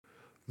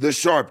The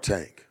Sharp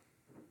Tank.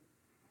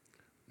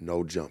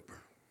 No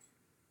jumper.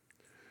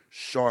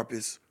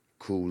 Sharpest,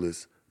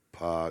 coolest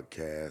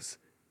podcast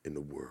in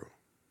the world.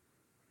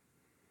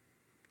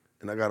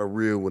 And I got a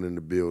real one in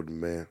the building,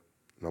 man.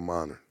 And I'm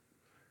honored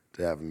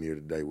to have him here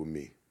today with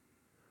me.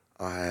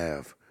 I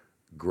have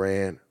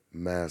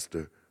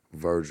Grandmaster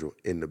Virgil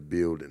in the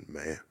building,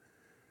 man.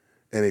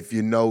 And if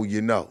you know,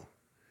 you know.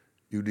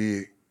 You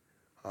did.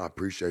 I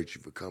appreciate you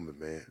for coming,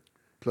 man.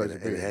 Pleasure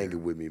and being hanging here.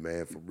 with me,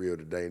 man, for real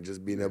today, and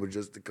just being able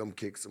just to come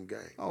kick some game.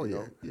 Oh, you yeah,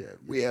 know? yeah.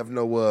 We have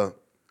no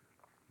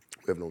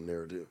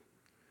narrative.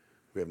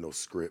 We have no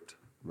script.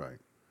 Right.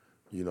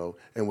 You know,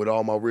 and with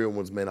all my real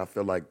ones, man, I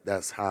feel like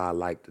that's how I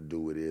like to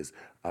do it. Is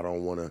I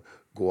don't want to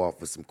go off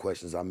with some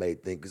questions I may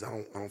think, because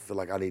I don't feel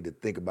like I need to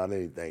think about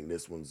anything.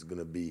 This one's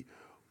gonna be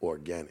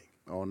organic.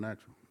 All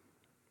natural.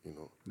 You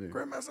know, Yeah.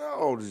 Grandmaster, how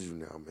old is you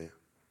now, man?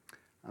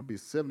 I'll be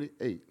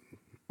 78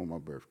 on my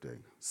birthday.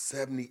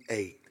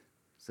 78.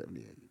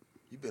 78.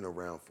 You've been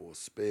around for a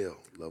spell,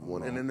 loved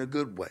one, and in a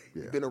good way.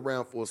 Yeah. You've been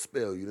around for a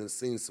spell. You done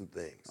seen some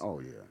things.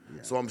 Oh, yeah,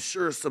 yeah. So I'm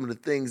sure some of the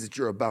things that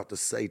you're about to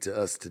say to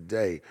us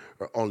today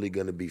are only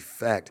going to be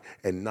fact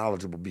and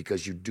knowledgeable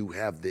because you do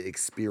have the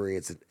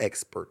experience and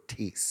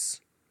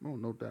expertise. Oh,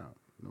 no doubt,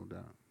 no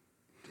doubt.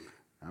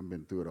 I've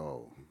been through it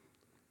all.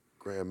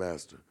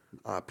 Grandmaster,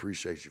 I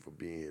appreciate you for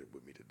being here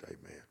with me today,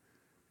 man,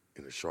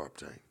 in the Sharp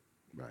Tank.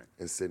 Right.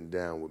 And sitting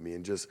down with me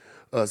and just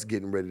us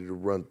getting ready to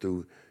run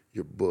through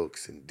your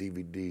books and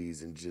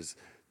DVDs and just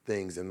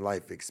things and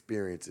life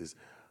experiences.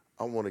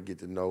 I want to get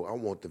to know, I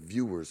want the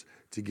viewers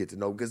to get to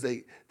know, because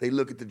they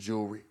look at the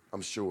jewelry,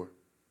 I'm sure,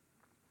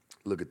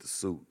 look at the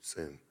suits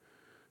and,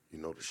 you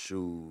know, the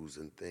shoes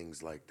and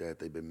things like that.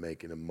 They've been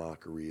making a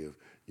mockery of,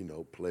 you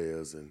know,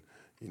 players and,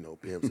 you know,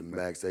 pimps and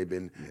max. They've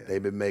been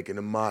making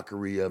a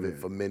mockery of it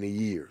for many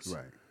years.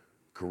 Right.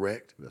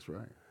 Correct? That's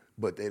right.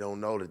 But they don't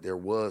know that there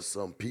was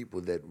some people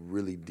that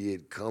really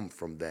did come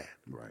from that.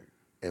 Right.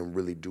 And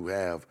really do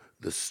have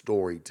the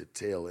story to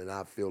tell. And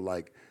I feel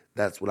like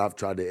that's what I've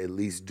tried to at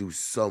least do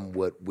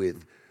somewhat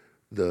with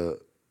the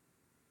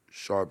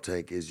Sharp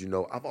Tank is, you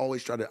know, I've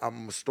always tried to,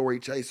 I'm a story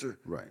chaser.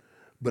 Right.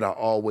 But I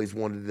always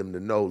wanted them to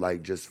know,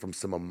 like, just from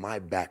some of my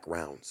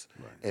backgrounds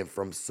Right. and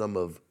from some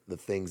of the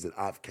things that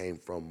I've came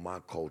from, my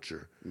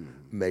culture,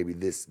 maybe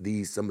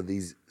some of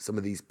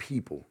these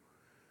people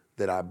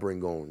that I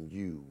bring on,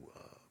 you,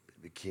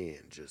 Ken,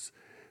 just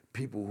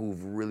people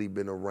who've really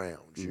been around,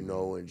 you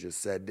know, and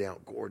just sat down.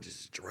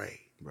 Gorgeous Dre,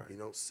 Right. you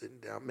know, sitting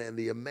down, man,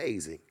 the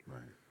amazing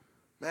Right.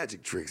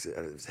 magic tricks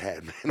that he's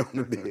had, man, on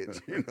the bench,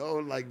 you know,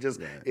 like just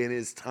in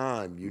his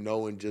time, you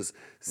know, and just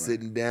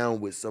sitting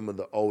down with some of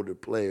the older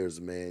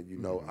players, man, you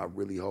know, I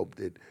really hope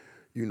that,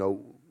 you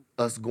know,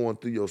 us going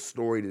through your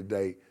story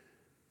today,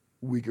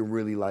 we can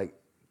really like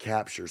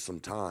capture some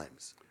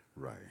times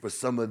Right. for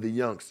some of the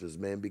youngsters,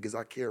 man, because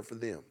I care for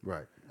them.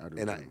 Right. I do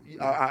And too.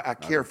 I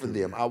care do for too,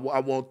 them. yeah. I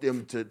want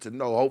them to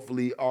know,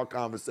 hopefully, our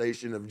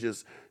conversation of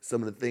just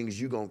some of the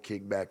things you're going to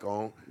kick back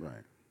on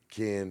Right.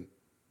 can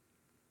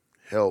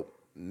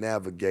help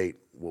navigate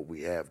what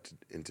we have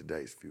in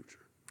today's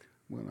future.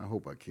 Well, I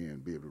hope I can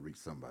be able to reach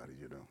somebody,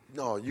 you know.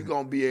 No, you're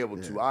going to be able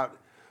to.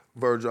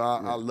 Virgil,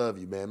 I love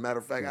you, man. Matter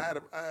of fact,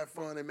 I had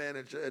fun, man,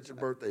 at your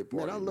birthday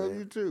party. Man, I love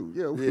you too.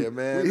 Yeah, Yeah,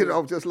 man. We hit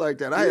off just like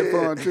that. I had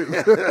fun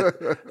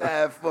too. I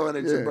had fun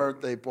at your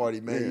birthday party,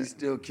 man. Yeah. You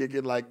still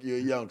kicking like you're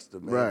a youngster,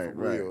 man. Right,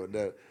 for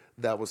real.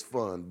 That was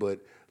fun.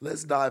 But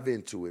let's dive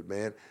into it,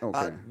 man.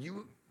 Okay.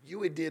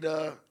 You did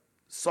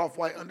Soft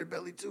White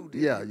Underbelly too,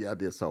 didn't Yeah, you? yeah, I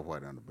did soft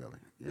white underbelly.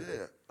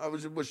 Yeah.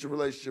 What's your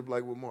relationship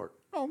like with Mark?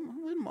 Oh,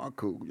 he's Mark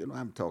cool. You know, I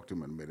haven't talked to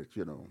him in a minute,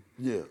 you know.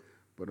 Yeah.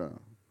 But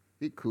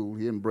he cool.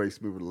 He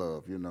embraced me with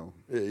love, you know.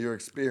 Yeah, your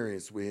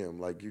experience with him,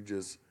 like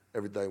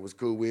everything was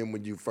cool with him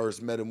when you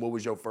first met him. What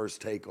was your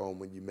first take on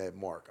when you met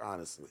Mark,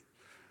 honestly?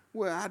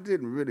 Well, I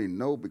didn't really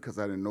know because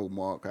I didn't know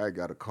Mark. I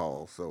got a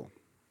call, so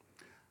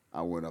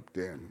I went up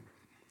there and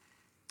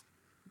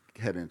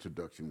had an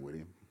introduction with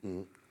him.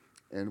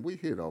 Mm-hmm. And we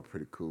hit off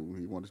pretty cool.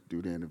 He wanted to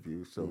do the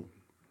interview, so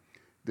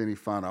then he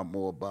found out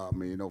more about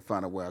me, you know,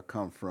 found out where I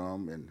come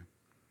from and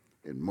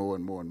more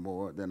and more and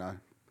more. Then I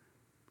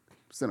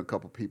sent a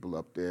couple people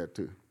up there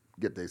to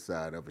get their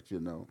side of it, you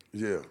know.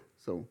 Yeah.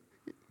 So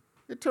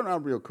it turned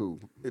out real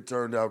cool. It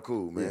turned out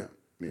cool, man.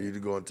 Yeah. You need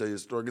to go and tell your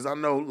story. Because I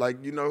know,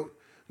 like, you know,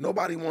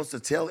 nobody wants to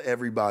tell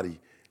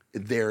everybody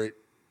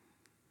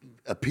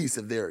a piece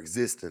of their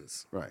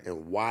existence. Right.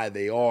 And why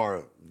they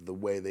are the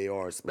way they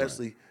are,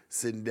 especially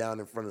sitting down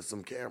in front of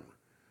some camera.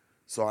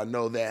 So I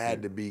know that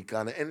had to be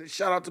kind of, and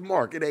shout out to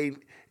Mark. It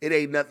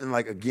ain't nothing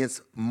like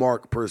against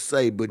Mark per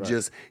se, but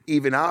just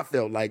even I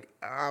felt like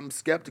I'm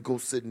skeptical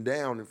sitting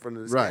down in front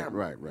of this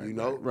camera. Right. You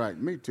know? Right.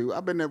 Me too.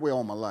 I've been that way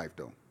all my life,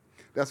 though.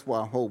 That's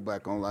why I hold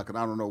back on like, and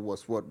I don't know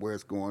where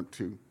it's going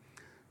to.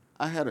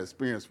 I had an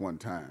experience one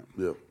time.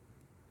 Yeah.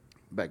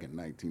 Back in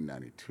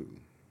 1992.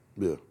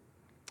 Yeah.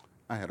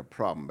 I had a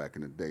problem back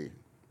in the day,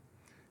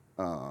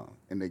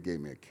 and they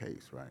gave me a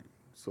case, right?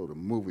 So the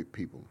movie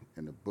people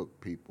and the book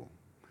people,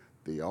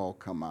 they all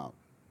come out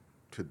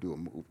to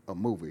do a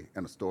movie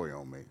and a story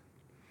on me.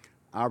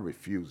 I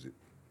refused it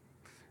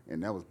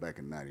And that was back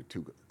in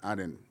 '92. I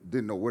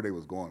didn't know where they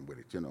was going with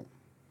it,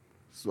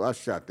 So I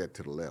shot that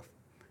to the left,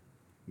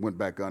 went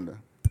back under,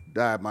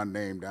 dialed my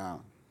name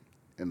down,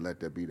 and let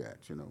that be that,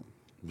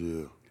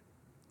 Yeah.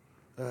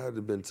 That had to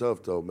have been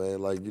tough though,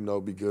 man. Like,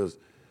 because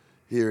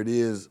here it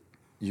is,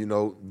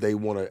 they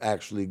want to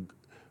actually,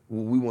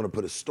 we want to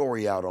put a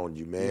story out on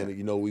you, man.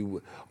 Yeah.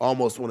 We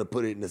almost want to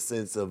put it in the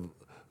sense of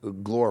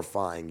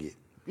glorifying it.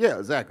 Yeah,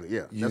 exactly.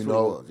 Yeah, that's what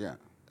it was. Yeah.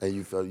 And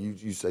you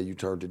say you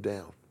turned it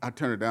down. I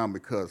turned it down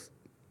because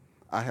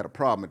I had a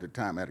problem at the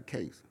time. I had a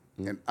case,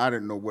 and I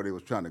didn't know where they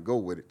was trying to go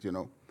with it.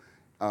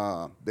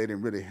 They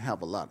didn't really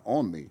have a lot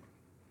on me,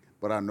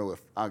 but I know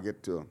if I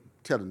get to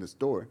telling the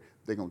story,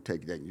 they're gonna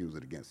take that and use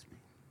it against me.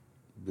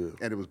 Yeah.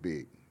 And it was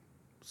big,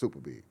 super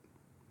big.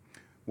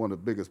 One of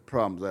the biggest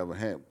problems I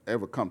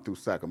ever come through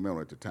Sacramento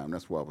at the time.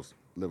 That's where I was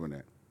living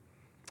at,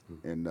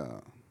 and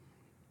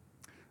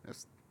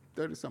that's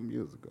 30-something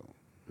years ago.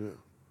 Yeah.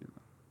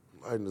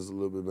 Lighten us a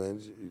little bit, man.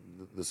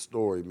 The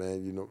story,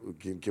 man.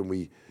 Can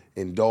we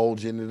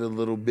indulge in it a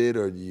little bit,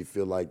 or do you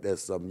feel like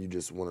that's something you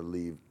just want to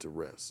leave to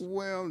rest?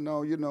 Well,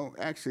 no,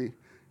 actually,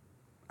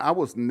 I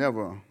was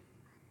never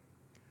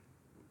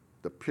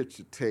the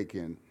picture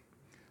taking,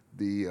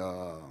 the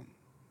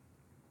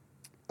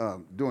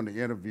doing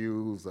the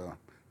interviews.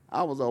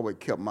 I was always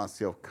kept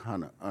myself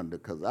kind of under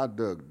because I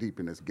dug deep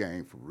in this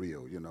game for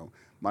real.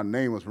 My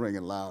name was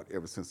ringing loud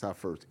ever since I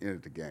first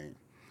entered the game.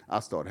 I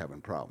started having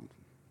problems.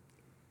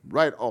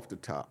 Right off the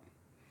top,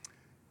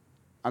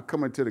 I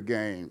come into the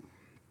game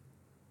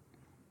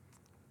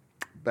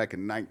back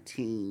in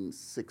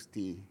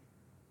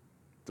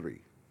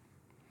 1963,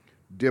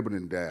 dibbing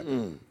and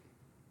dabbing.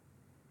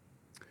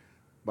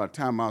 By the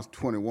time I was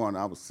 21,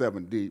 I was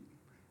 7 deep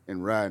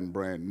and riding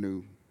brand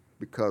new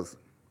because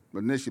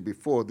initially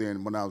before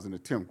then, when I was in the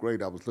 10th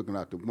grade, I was looking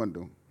out the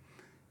window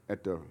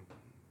at the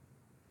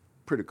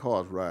pretty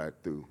cars ride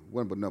through,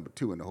 one but number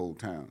 2 in the whole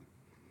town.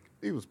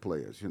 He was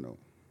players,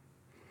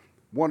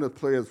 One of the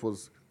players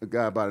was a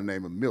guy by the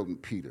name of Milton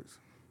Peters.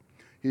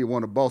 He was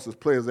one of the bossest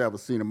players I ever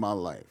seen in my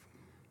life.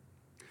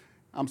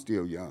 I'm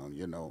still young,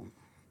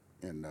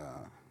 and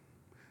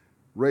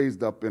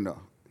raised up in a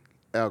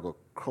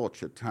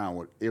agriculture town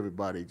where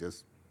everybody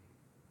just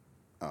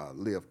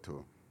lived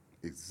to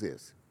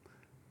exist.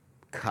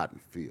 Cotton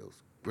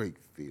fields, grape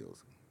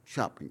fields,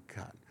 chopping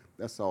cotton.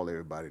 That's all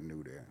everybody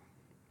knew there.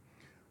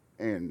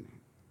 And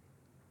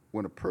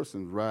when a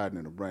person's riding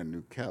in a brand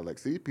new Cadillac,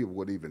 see, these people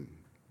weren't even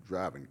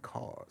driving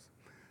cars.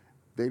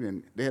 They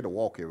had to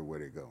walk everywhere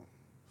they go.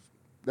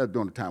 That's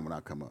during the time when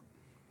I come up.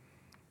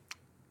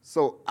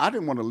 So I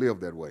didn't want to live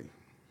that way.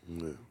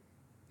 Yeah.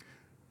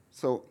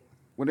 So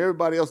when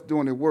everybody else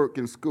doing their work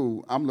in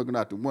school, I'm looking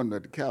out the window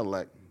at the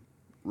Cadillac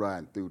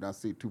riding through, and I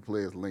see 2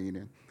 players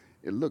leaning.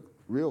 It looked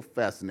real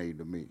fascinating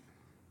to me.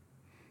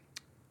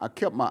 I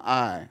kept my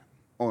eye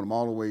on them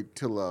all the way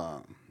till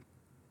I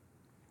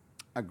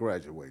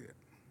graduated.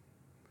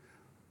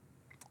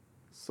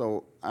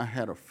 So I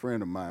had a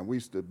friend of mine. We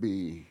used to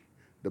be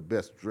the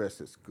best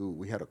dressed at school.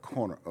 We had a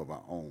corner of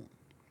our own,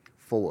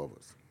 4 of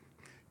us.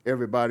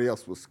 Everybody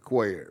else was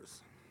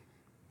squares.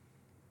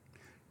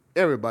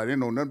 Everybody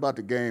didn't know nothing about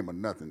the game or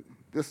nothing.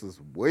 This is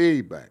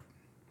way back.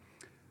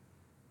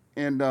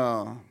 And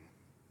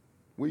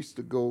we used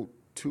to go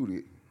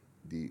to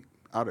the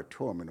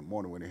auditorium in the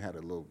morning when they had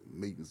a little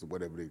meetings or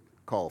whatever they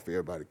called for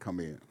everybody to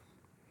come in.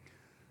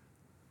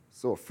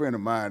 So a friend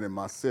of mine and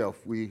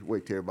myself, we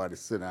wait till everybody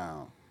sit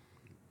down.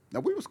 Now,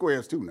 we were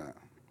squares too now,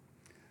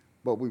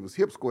 but we was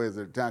hip squares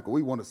at the time because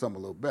we wanted something a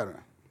little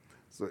better.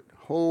 So the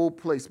whole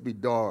place be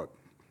dark.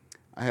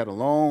 I had a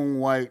long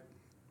white,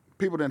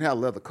 people didn't have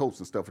leather coats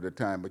and stuff at the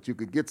time, but you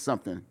could get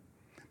something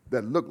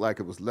that looked like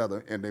it was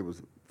leather, and they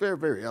was very,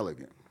 very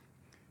elegant.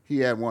 He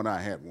had one, I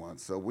had one,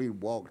 so we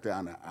walked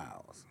down the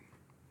aisles.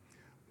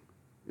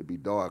 It'd be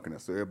dark in there,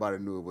 so everybody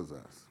knew it was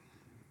us.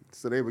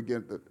 So they would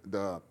get,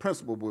 the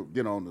principal would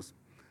get on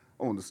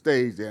the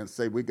stage there and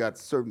say, we got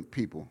certain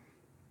people.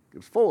 It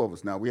was 4 of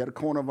us now. We had a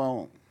corner of our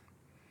own.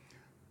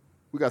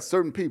 We got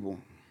certain people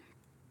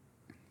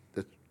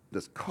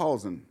that's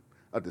causing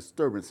a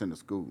disturbance in the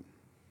school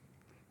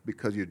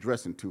because you're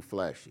dressing too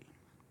flashy.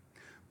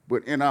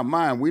 But in our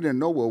mind, we didn't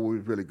know where we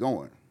was really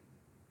going.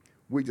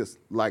 We just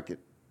like it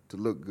to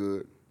look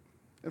good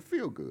and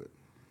feel good.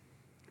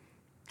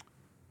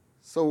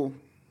 So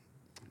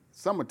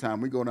summertime,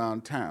 we go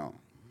downtown.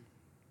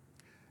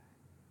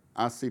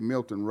 I see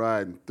Milton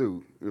riding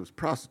through. It was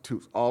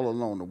prostitutes all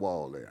along the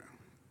wall there,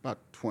 about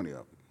 20 of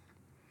them.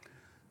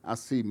 I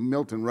see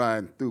Milton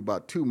riding through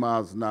about 2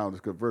 miles an hour in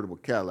this convertible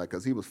Cadillac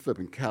because he was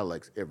flipping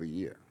Cadillacs every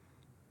year.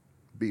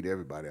 Beat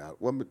everybody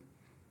out. Well,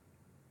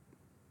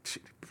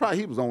 probably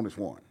he was the only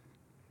one.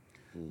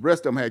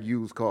 Rest of them had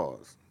used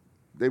cars.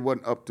 They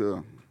wasn't up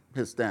to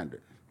his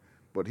standard.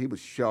 But he was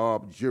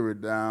sharp, jury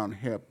down,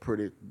 hair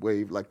pretty,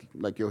 waved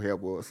like your hair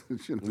was.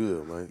 Yeah,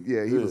 man.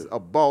 Yeah, he was a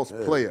boss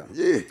player.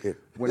 Yeah.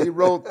 When he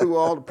rode through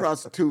all the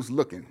prostitutes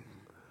looking,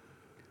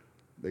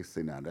 they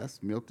say, now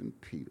that's Milton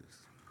Peters.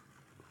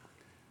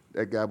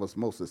 That guy was the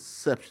most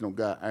exceptional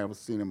guy I ever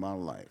seen in my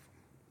life.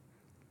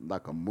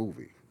 Like a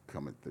movie,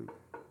 coming through.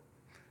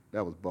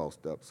 That was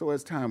bossed up. So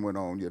as time went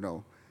on,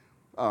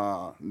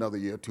 another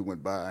year or two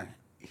went by.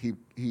 He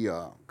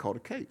caught a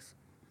case.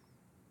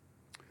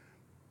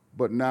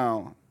 But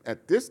now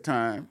at this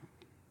time,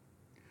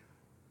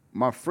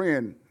 my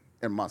friend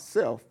and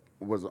myself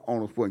was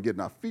on us for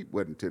getting our feet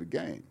wet into the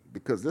game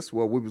because this is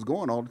where we was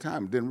going all the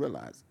time and didn't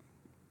realize it.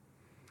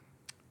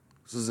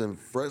 This is in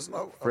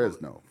Fresno?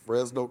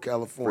 Fresno,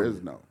 California.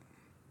 Fresno.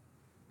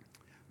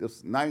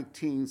 This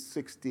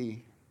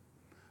 1960,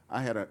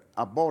 I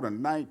bought a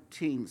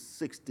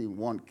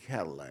 1961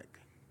 Cadillac.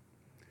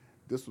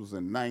 This was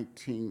in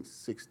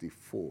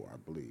 1964, I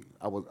believe.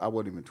 I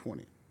wasn't even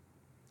 20,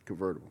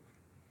 convertible.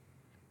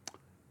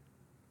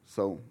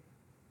 So,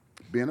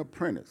 being an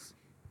apprentice,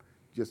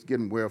 just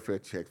getting welfare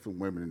checks from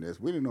women and this,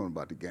 we didn't know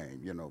about the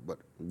game, but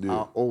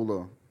our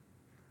older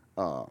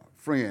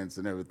friends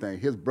and everything,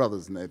 his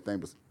brothers and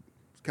everything was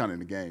kind of in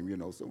the game,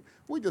 so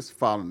we just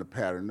following the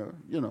pattern,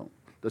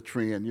 the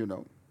trend,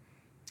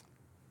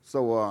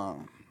 So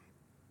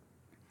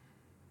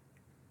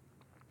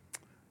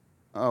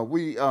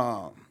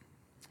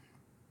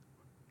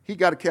he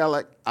got a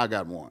Cadillac, I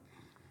got one.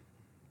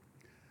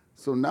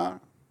 So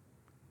now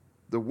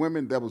the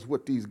women that was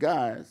with these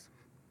guys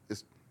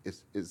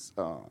is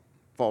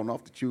falling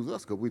off to choose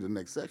us because we the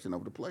next section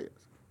of the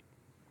players.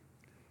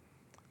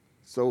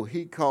 So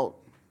he caught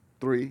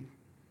 3,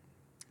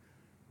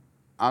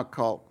 I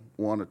caught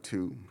 1 or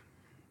 2.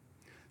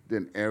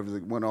 Then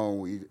everything went on,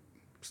 we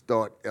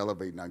start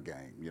elevating our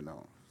game,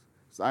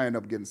 So I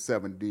ended up getting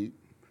 7 deep.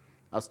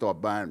 I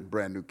started buying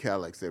brand new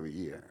Cadillacs every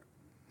year.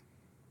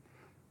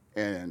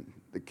 And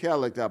the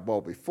Cadillac that I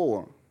bought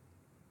before,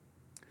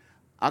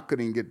 I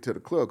couldn't even get to the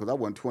club because I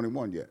wasn't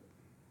 21 yet.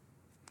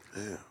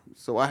 Yeah.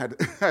 So I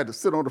had to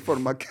sit on the front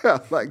of my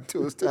Cadillac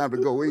until it's time to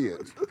go in.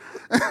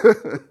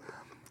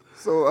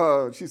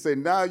 So she said,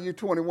 now you're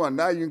 21.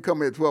 Now you can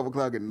come at 12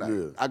 o'clock at night.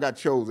 Yeah. I got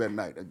chose that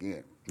night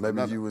again.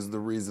 Maybe you was the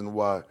reason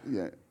why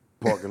yeah.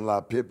 parking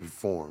lot Pippin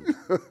formed.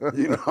 I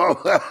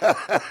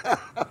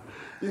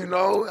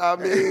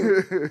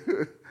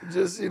mean,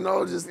 just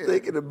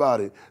thinking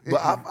about it.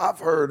 But I've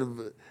heard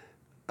of,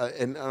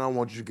 and I don't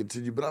want you to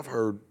continue, but I've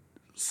heard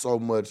so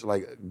much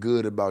like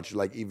good about you,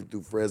 like even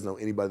through Fresno,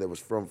 anybody that was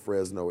from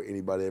Fresno or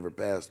anybody ever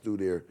passed through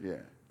there,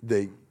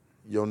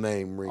 your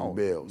name ring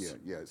bells.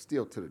 Yeah,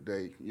 still to the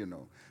day,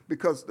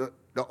 because the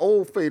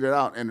old faded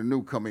out and the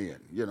new come in,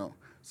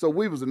 So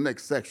we was the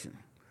next section.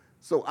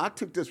 So I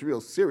took this real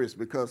serious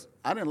because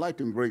I didn't like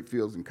them grape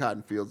fields and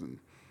cotton fields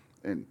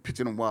and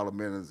pitching them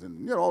watermelons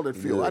and all that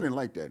field. Yeah. I didn't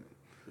like that.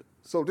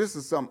 So this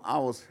is something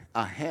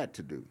I had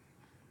to do.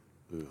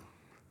 Yeah.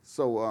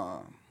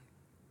 So,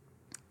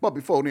 but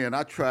before then,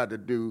 I tried to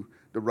do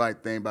the right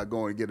thing by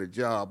going to get a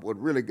job. What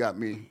really got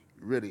me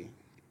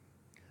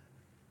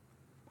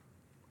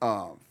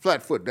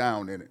flat foot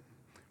down in it.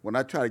 When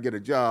I tried to get a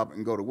job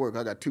and go to work,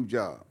 I got 2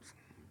 jobs.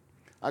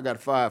 I got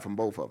fired from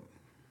both of them.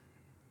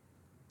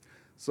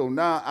 So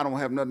now I don't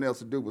have nothing else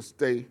to do but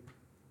stay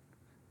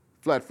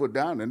flat foot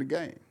down in the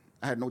game.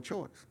 I had no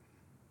choice.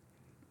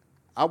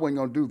 I wasn't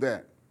going to do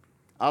that.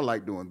 I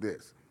like doing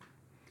this.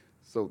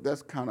 So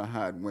that's kind of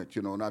how it went,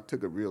 and I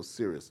took it real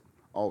serious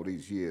all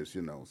these years,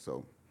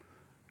 So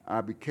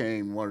I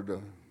became one of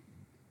the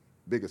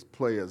biggest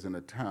players in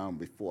the town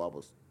before I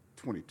was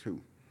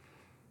 22.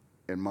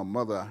 And my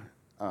mother,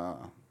 I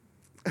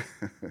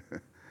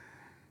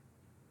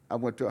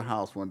went to her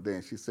house one day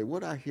and she said,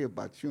 "What I hear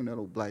about you and that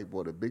old black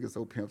boy, the biggest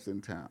old pimps in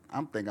town?"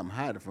 I'm thinking I'm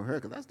hiding from her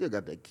because I still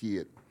got that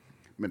kid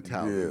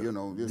mentality,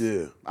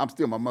 I'm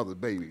still my mother's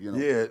baby,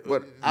 Yeah,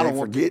 but I don't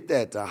forget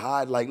that to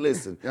hide. Like,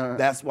 listen,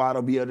 that's why I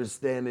don't be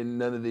understanding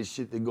none of this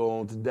shit that go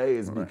on today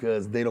is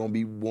because they don't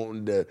be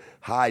wanting to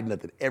hide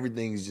nothing.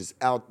 Everything's just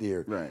out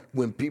there. Right.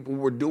 When people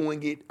were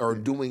doing it or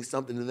doing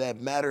something to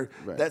that matter,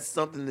 that's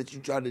something that you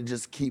try to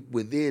just keep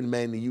within,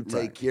 man, and you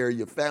take care of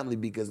your family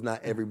because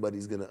not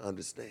everybody's gonna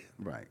understand.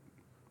 Right.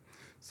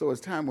 So as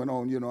time went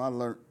on, I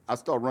learned. I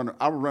started running.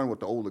 I would run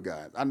with the older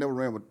guys. I never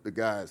ran with the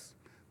guys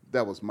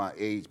that was my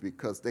age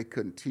because they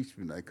couldn't teach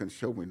me nothing, they couldn't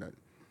show me nothing.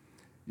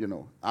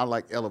 I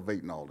like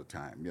elevating all the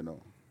time,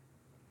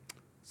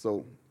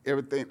 So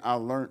everything I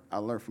learned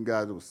from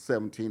guys that was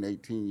 17,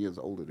 18 years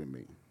older than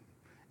me.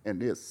 And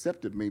they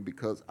accepted me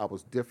because I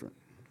was different.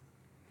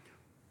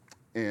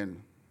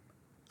 And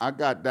I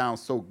got down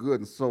so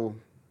good and so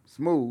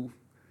smooth,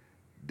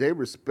 they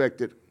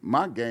respected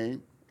my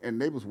game,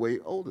 and they was way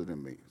older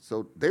than me.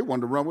 So they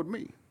wanted to run with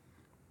me.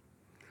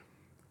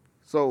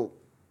 So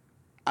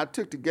I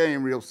took the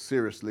game real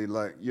seriously,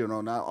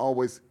 and I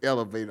always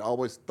elevated,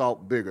 always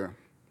thought bigger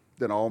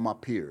than all my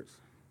peers.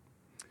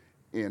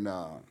 And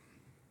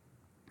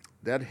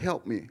that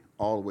helped me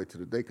all the way to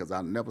the day because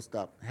I never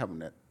stopped having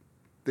that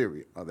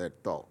theory or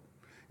that thought.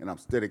 And I'm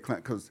steady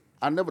climbing because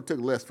I never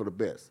took less for the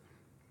best.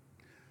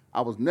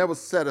 I was never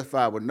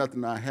satisfied with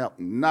nothing I have,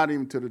 not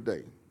even to the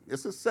day.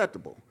 It's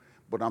acceptable,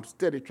 but I'm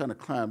steady trying to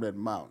climb that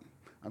mountain.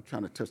 I'm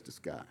trying to touch the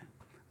sky.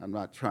 I'm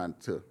not trying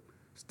to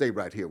stay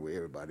right here with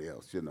everybody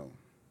else,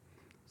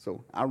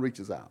 So I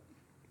reaches out.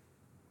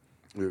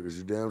 Yeah, because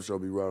you damn sure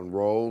be running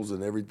rolls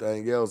and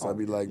everything else. I'd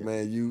be like, yeah.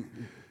 man,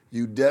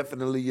 you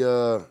definitely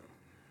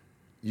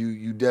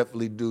you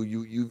definitely do.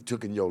 You've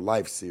taken your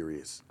life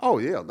serious. Oh,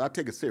 yeah, I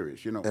take it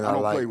serious, you know. And I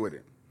don't like, play with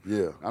it.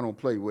 Yeah. I don't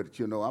play with it,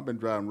 you know. I've been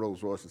driving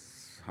Rolls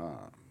Royces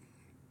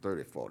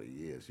 30, 40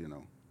 years, you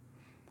know.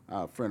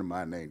 A friend of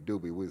mine named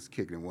Doobie, we was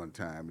kicking it one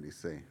time, and he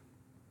say,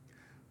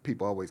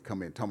 people always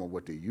come in and tell me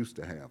what they used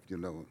to have, you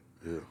know.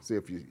 Yeah. See,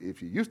 if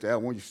you used to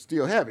have one, you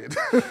still have it.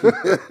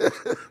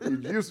 You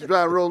used to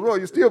drive Rolls Royce,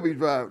 you still be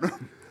driving.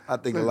 I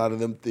think a lot of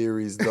them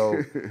theories,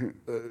 though,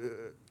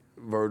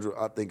 Virgil,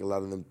 I think a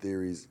lot of them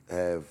theories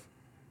have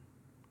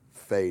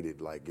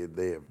faded. Like,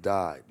 they have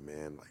died,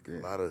 man. Like,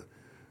 a lot of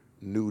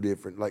new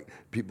different, like,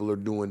 people are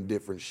doing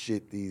different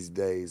shit these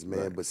days, man,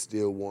 Right. but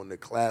still wanting to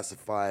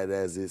classify it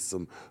as it's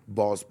some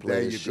boss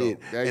player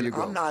shit. And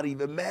I'm not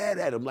even mad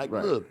at them. Like,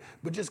 look,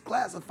 but just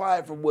classify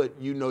it for what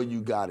you know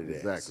you got it as.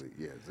 Exactly,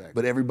 yeah, exactly.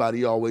 But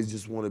everybody always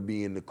just want to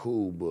be in the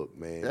cool book,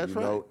 man. That's you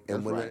know?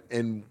 right.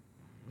 And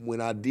when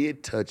I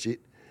did touch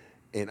it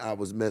and I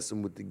was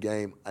messing with the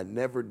game, I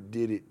never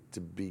did it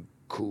to be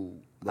cool.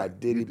 I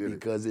did it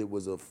because it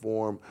was a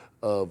form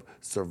of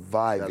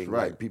surviving. That's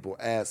right. Like, people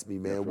ask me,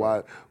 man,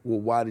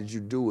 why did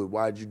you do it?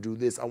 Why did you do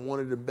this? I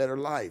wanted a better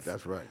life.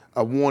 That's right.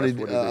 I wanted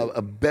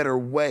a better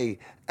way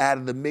out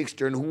of the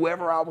mixture, and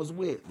whoever I was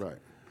with. Right.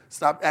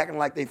 Stop acting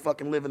like they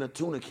fucking live in a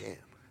tuna can.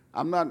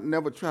 I'm not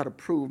never try to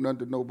prove nothing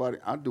to nobody.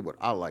 I do what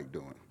I like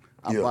doing.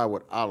 I buy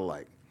what I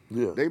like.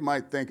 Yeah. They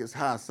might think it's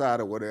high side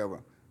or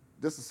whatever.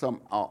 This is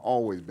something I've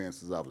always been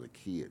since I was a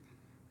kid.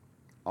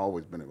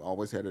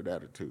 Always had that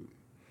attitude.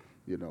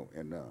 You know,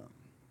 and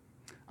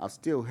I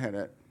still had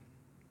that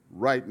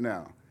right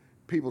now.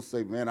 People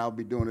say, man, I'll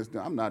be doing this.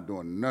 I'm not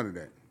doing none of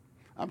that.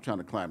 I'm trying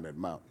to climb that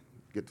mountain,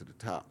 get to the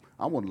top.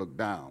 I want to look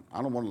down.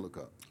 I don't want to look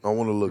up. I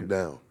want to look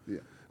down. Yeah.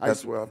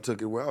 That's where I've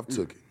took it,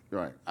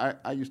 Right.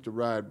 I used to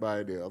ride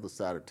by the other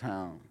side of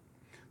town.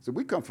 So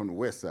we come from the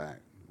west side.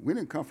 We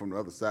didn't come from the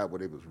other side where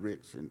they was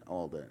rich and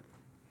all that.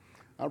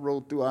 I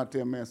rode through out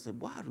there, man, and said,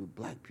 why do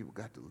black people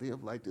got to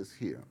live like this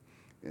here?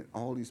 And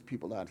all these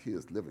people out here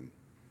is living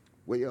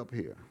way up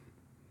here.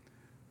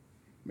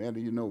 Man, do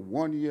you know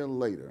 1 year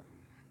later,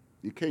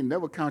 you can't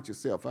never count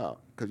yourself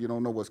out because you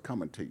don't know what's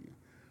coming to you.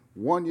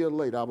 1 year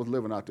later, I was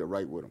living out there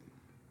right with them.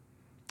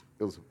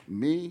 It was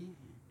me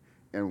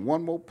and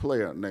one more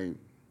player named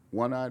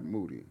One-Eyed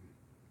Moody.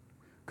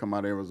 Come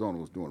out of Arizona,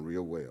 was doing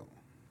real well.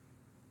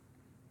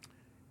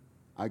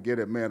 I give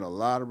that man a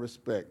lot of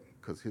respect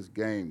because his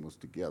game was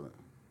together.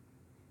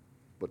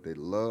 But they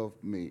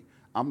loved me.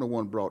 I'm the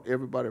one brought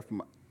everybody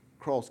from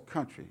cross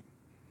country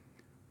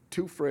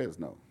to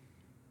Fresno.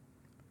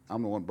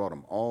 I'm the one brought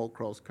them all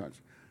across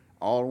country.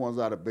 All the ones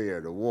out of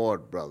Bear, the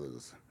Ward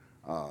brothers.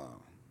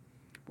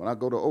 When I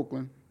go to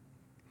Oakland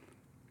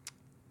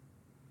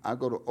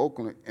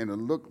and it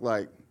looked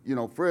like, you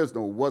know,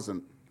 Fresno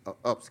wasn't an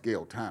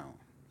upscale town.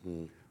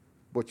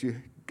 But you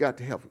got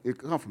to have, it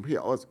come from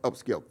here, us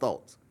upscale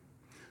thoughts.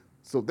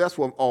 So that's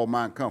where all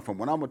mine come from.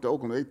 When I went to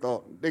Oakland,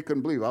 they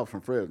couldn't believe I was from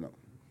Fresno.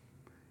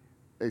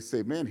 They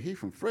say, man, he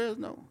from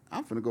Fresno?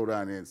 I'm finna go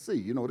down there and see.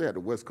 You know, they had the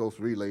West Coast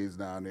relays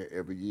down there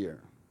every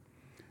year.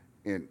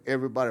 And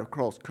everybody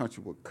across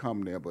country would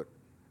come there, but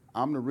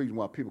I'm the reason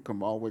why people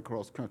come all the way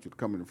across country to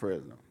come into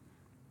Fresno.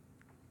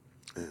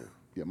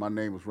 Yeah, my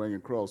name was ringing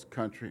across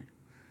country.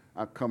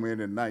 I come in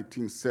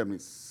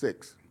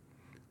 1976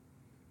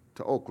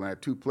 to Oakland. I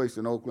had 2 places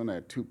in Oakland. I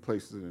had 2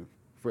 places in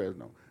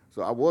Fresno.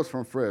 So I was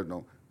from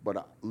Fresno, but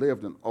I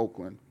lived in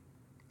Oakland,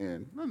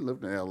 and I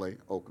lived in L.A.,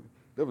 Oakland.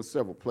 There were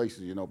several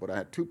places, you know, but I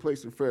had 2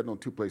 places in Fresno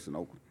and 2 places in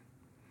Oakland.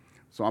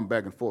 So I'm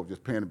back and forth,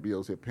 just paying the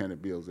bills here, paying the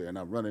bills there, and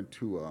I run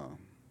into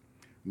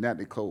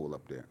Natalie Cole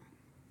up there.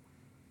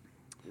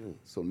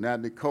 So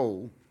Natalie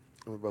Cole.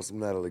 What about some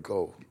Natalie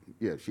Cole?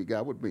 Yeah, she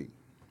got with me,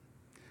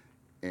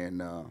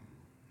 and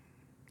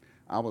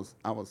I was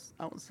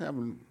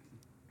having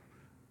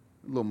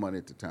a little money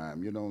at the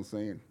time, you know what I'm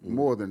saying?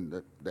 More than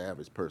the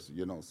average person,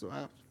 you know. So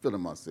I was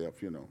feeling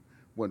myself, you know,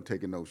 wasn't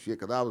taking no shit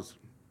because I was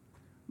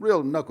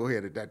real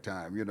knucklehead at that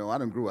time, you know. I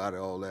done grew out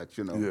of all that,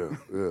 you know.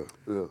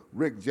 Yeah.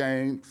 Rick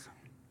James,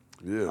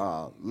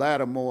 Yeah.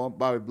 Lattimore,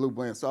 Bobby Blue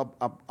Band. So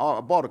I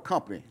bought a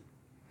company,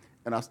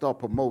 and I started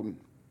promoting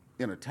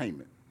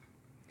entertainment.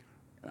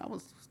 And I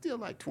was still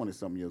like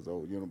 20-something years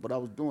old, you know, but I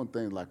was doing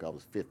things like I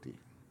was 50.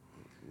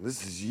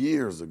 This is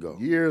years ago.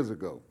 Years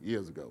ago.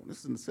 This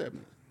is in the 70s.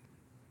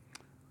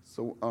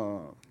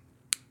 So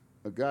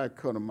a guy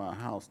come to my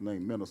house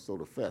named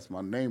Minnesota Fest.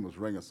 My name was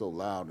ringing so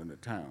loud in the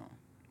town.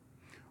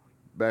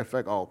 Matter of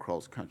fact, all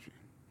across country.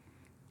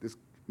 This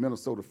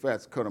Minnesota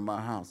Fest come to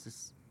my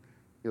house.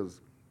 It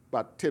was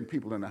about 10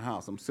 people in the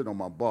house. I'm sitting on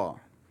my bar.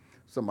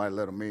 Somebody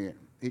let him in.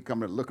 He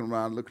come in looking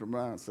around,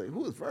 and say,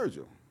 who is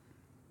Virgil?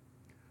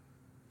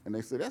 And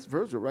they said, that's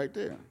Virgil right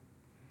there.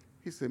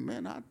 He said,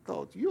 man, I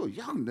thought you a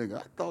young nigga.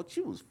 I thought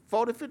you was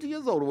 40, 50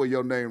 years old the way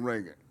your name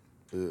ringing.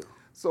 Yeah.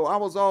 So I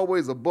was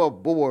always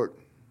above board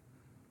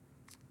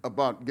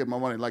about getting my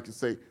money. Like you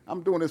say,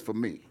 I'm doing this for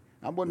me.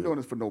 I wasn't doing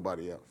this for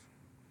nobody else.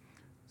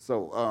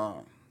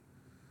 So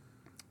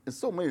and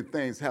so many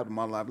things happened in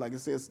my life. Like I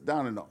said, it's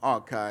down in the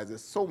archives.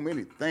 There's so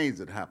many things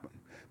that happened.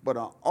 But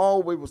I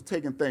always was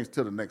taking things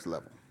to the next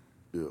level.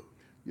 Yeah.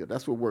 Yeah,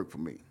 that's what worked for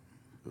me.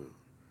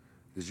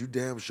 Because you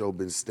damn sure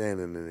been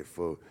standing in it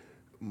for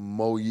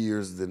more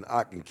years than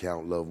I can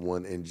count, loved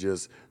one, and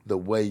just the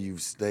way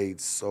you've stayed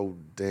so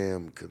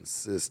damn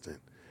consistent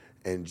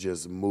and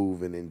just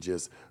moving and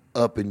just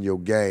upping your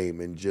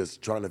game and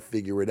just trying to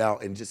figure it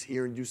out and just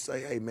hearing you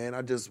say, hey, man,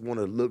 I just want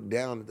to look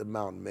down at the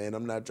mountain, man.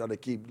 I'm not trying to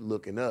keep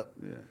looking up.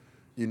 Yeah.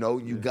 You know,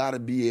 you got to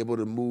be able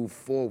to move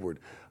forward.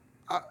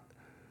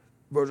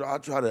 Virgil,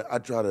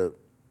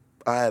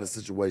 I had a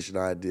situation.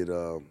 I did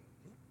an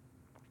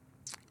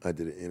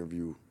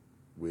interview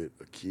with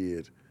a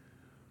kid,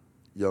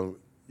 young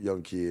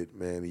kid,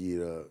 man. He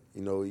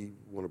he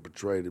want to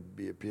portray to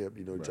be a pimp.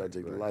 You know, he try to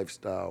take the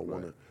lifestyle,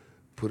 want to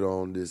put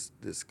on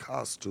this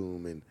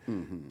costume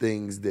and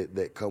things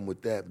that come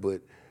with that.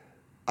 But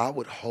I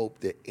would hope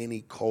that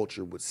any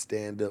culture would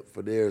stand up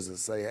for theirs and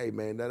say, hey,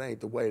 man, that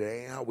ain't the way.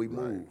 That ain't how we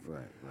move.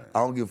 Right. I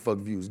don't give a fuck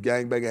views.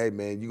 Gangbang, hey,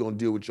 man, you going to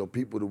deal with your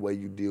people the way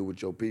you deal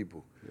with your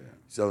people. Yeah.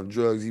 Selling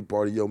drugs, he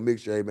part of your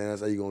mixture. Hey, man,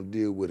 that's how you going to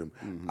deal with him.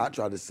 I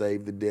tried to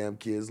save the damn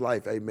kid's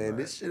life. Hey, man,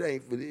 this shit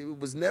ain't for, it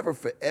was never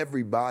for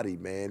everybody,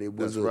 man. It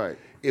was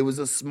It was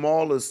a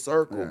smaller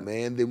circle,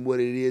 man, than what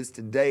it is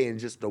today. And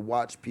just to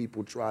watch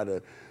people try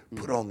to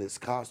put on this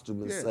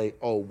costume and say,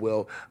 oh,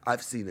 well,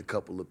 I've seen a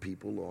couple of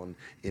people on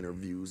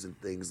interviews and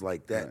things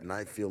like that, and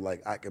I feel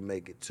like I can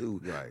make it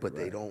too. But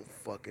they don't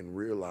fucking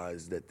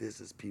realize that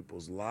this is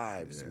people's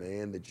lives,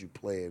 man, that you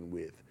playing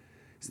with.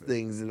 It's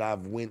things that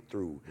I've went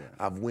through.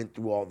 I've went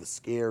through all the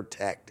scare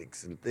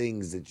tactics and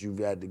things that you've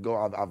had to go.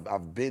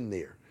 I've been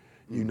there,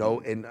 you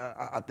know, and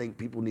I think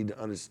people need to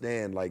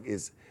understand, like,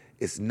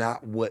 it's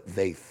not what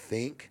they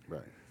think.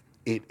 Right.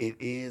 It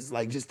is,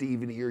 like, just to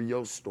even hear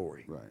your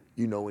story,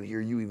 you know, and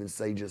hear you even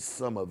say just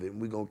some of it, and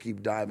we're going to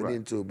keep diving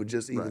into it, but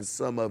just even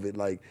some of it,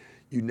 like,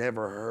 you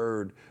never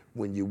heard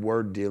when you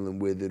were dealing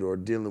with it or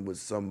dealing with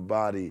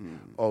somebody,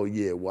 oh,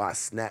 yeah, well, I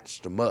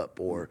snatched them up,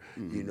 or,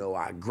 you know,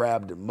 I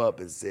grabbed them up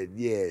and said,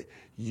 yeah,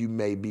 you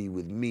may be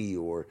with me,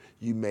 or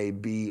you may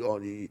be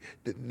on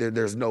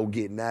there's no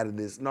getting out of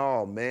this.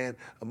 No, man,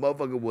 a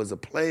motherfucker was a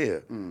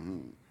player.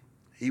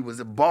 He was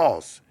a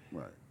boss.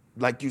 Right.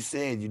 Like you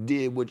saying, you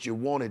did what you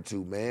wanted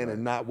to, man,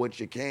 and not what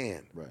you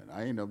can. Right.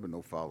 I ain't never been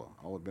no follower.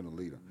 I always been a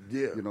leader.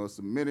 Yeah. You know, it's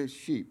a many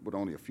sheep, but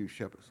only a few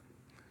shepherds.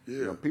 Yeah.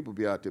 You know, people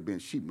be out there being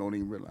sheep and don't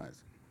even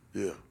realize it.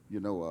 Yeah. You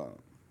know,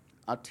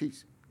 I teach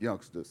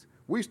youngsters.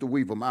 We used to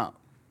weave them out.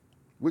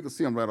 We could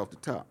see them right off the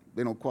top.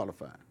 They don't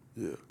qualify.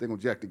 Yeah. They're going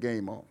to jack the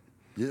game off.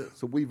 Yeah.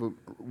 So weave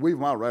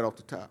them out right off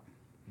the top.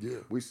 Yeah.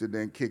 We sit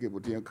there and kick it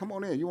with them. Come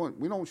on in.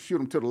 We don't shoot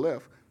them to the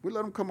left. We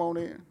let them come on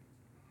in.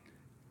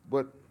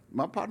 But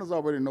my partners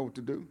already know what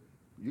to do.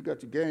 You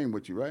got your game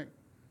with you, right?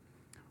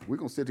 We're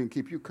going to sit here and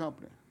keep you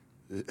company.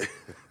 We're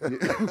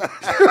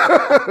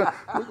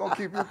going to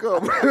keep you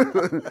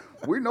company.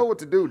 We know what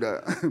to do,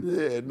 though.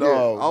 Yeah,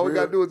 no. All we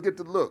got to do is get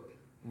to look.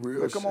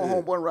 Real come on,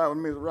 homeboy, and ride with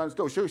me around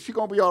the store. She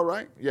going to be all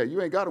right? Yeah,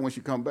 you ain't got her when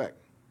she come back.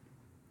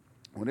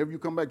 Whenever you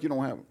come back, you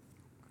don't have her.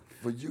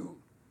 For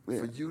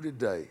you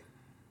today,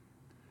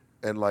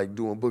 and like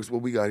doing books,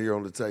 what we got here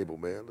on the table,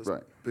 man. Let's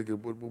pick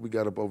up what we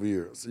got up over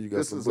here. So you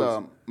got some books. This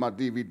is my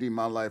DVD,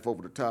 My Life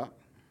Over the Top.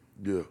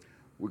 Yeah.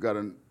 We got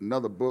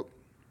another book.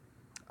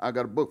 I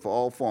got a book for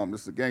all forms.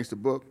 This is a gangster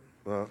book.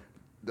 The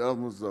other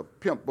one's a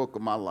pimp book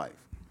of my life.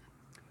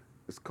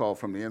 It's called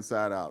From the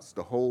Inside Out. It's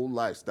the whole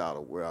lifestyle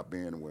of where I've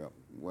been and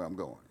where I'm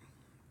going.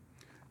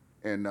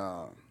 And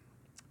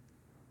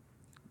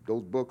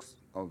those books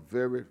are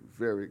very,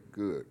 very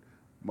good.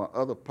 My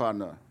other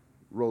partner,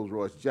 Rolls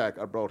Royce Jack,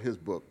 I brought his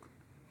book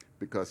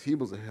because he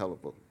was a hell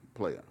of a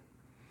player.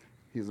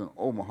 He's in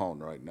Omaha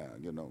right now,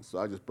 you know, so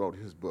I just brought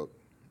his book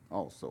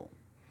also.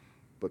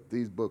 But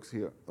these books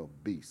here are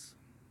beasts.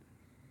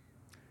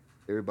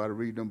 Everybody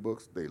read them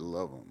books, they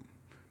love them.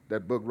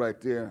 That book right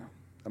there,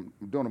 I'm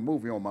doing a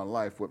movie on my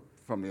life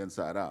From the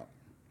Inside Out.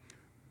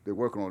 They're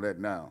working on that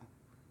now.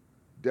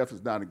 Death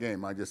is not a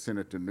game. I just sent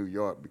it to New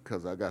York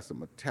because I got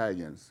some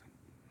Italians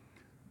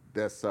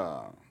that's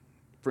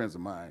friends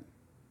of mine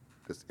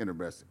that's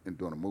interested in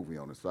doing a movie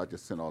on it. So I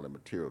just sent all the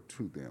material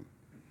to them.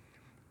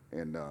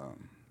 And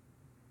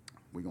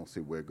we're going to see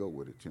where it go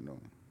with it, you know.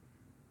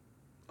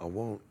 I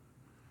want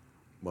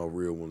my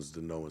real ones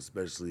to know,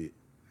 especially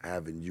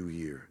having you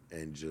here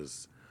and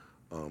just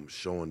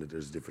showing that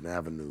there's different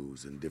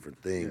avenues and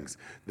different things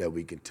that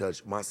we can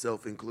touch,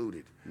 myself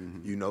included.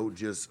 You know,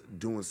 just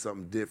doing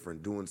something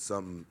different, doing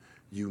something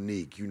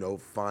unique, you know,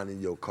 finding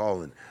your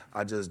calling.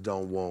 I just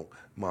don't want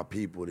my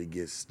people to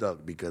get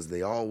stuck because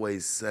they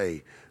always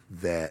say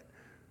that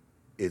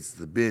it's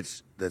the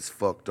bitch that's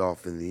fucked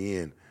off in the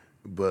end,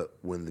 but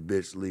when the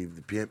bitch leave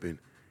the pimping,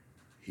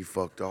 he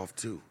fucked off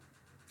too.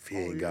 If he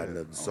ain't got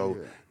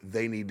nothing.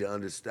 They need to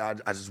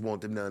understand. I just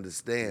want them to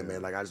understand,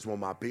 man. Like I just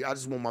want my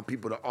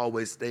people to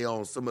always stay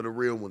on. Some of the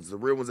real ones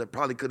that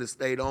probably could have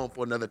stayed on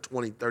for another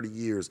 20, 30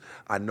 years.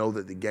 I know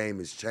that the game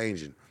is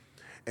changing.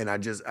 And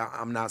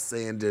I'm not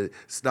saying to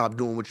stop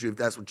doing if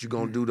that's what you're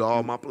going to do to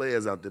all my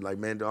players out there, like,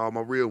 man, to all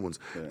my real ones.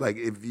 Yeah. Like,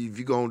 if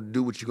you're going to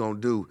do what you're going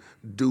to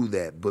do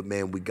that. But,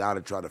 man, we got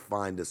to try to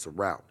find us a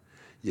route.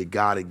 You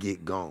got to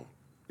get gone.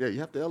 Yeah, you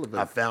have to elevate.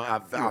 I've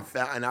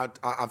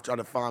tried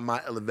to find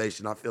my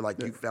elevation. I feel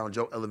like you found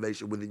your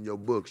elevation within your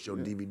books, your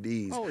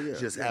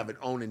DVDs, having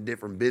owning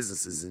different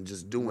businesses and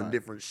just doing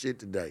different shit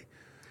today.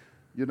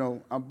 You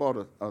know, I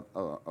bought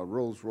a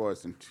Rolls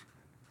Royce in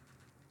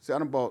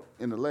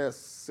the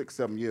last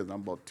 6-7 years, I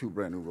bought 2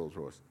 brand new Rolls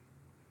Royces.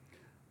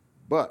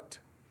 But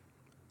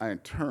in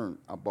turn,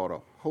 I bought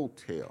a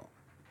hotel.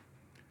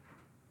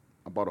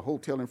 I bought a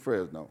hotel in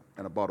Fresno,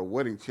 and I bought a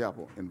wedding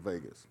chapel in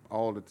Vegas,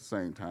 all at the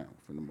same time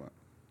for the month.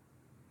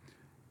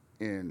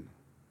 And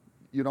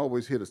you'd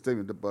always hear the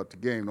statement about the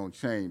game don't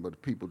change, but the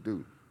people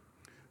do.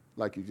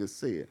 Like you just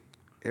said,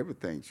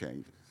 everything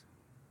changes,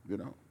 you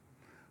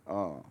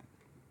know.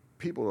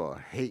 People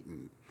are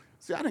hating.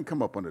 See, I didn't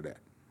come up under that.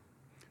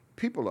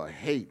 People are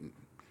hating.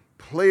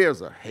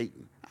 Players are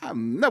hating. I've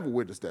never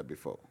witnessed that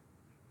before.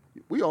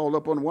 We all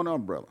up under one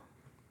umbrella.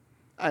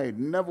 I had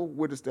never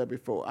witnessed that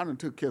before. I done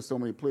took care of so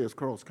many players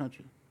cross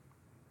country.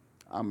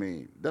 I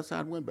mean, that's how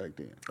it went back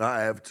then.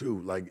 I have too.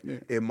 Like,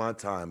 in my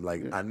time,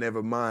 I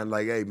never mind.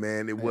 Like, hey,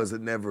 man, it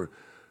wasn't never.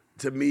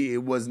 To me,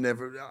 it was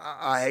never.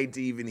 I hate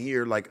to even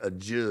hear like a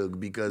jug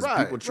because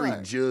people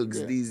treat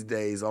jugs these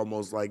days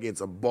almost like it's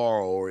a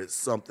bar or it's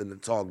something to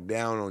talk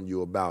down on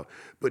you about.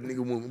 But nigga,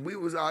 when we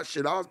was out,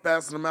 I was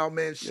passing them out,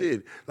 man.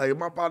 Shit, like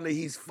my partner,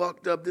 he's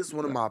fucked up. This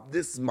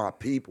is my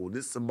people.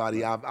 This is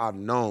somebody I've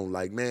known.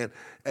 Like, man,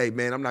 hey,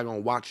 man, I'm not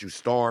gonna watch you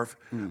starve.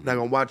 I'm not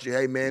gonna watch you.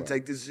 Hey, man,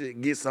 take this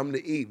shit, get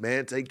something to eat,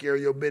 man. Take care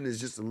of your business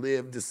just to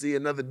live to see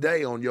another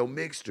day on your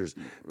mixtures.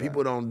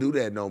 People don't do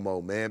that no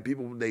more, man.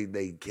 People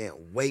they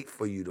can't wait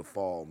for you to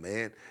fall,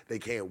 man. They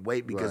can't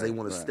wait because they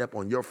want to step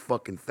on your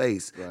fucking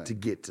face to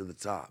get to the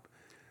top.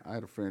 I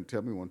had a friend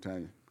tell me one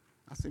time,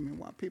 I said, man,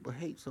 why people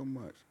hate so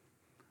much?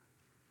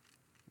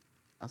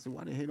 I said,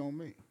 why they hate on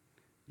me?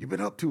 You've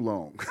been up too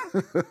long.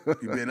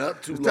 You've been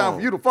up too long. It's time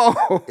for you to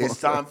fall. It's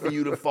time for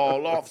you to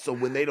fall off. So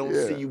when they don't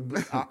see you,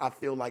 I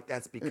feel like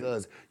that's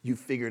because you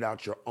figured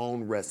out your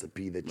own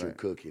recipe that you're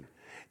cooking.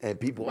 And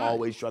people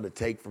always try to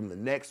take from the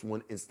next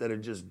one instead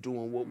of just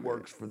doing what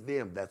works for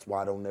them. That's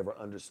why I don't never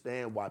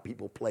understand why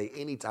people play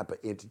any type of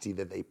entity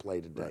that they play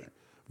today.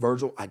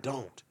 Virgil, I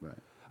don't.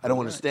 I don't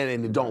understand it,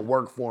 and it don't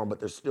work for them, but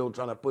they're still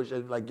trying to push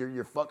it. Like,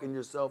 you're fucking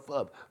yourself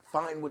up.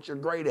 Find what you're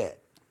great at.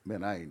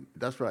 Man,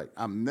 that's right.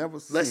 I've never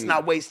seen. Let's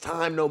not waste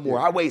time no more.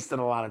 I wasted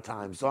a lot of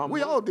time. So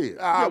we all did.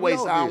 I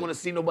don't want to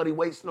see nobody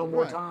waste no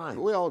more time.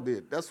 We all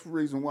did. That's the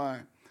reason why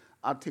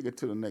I take it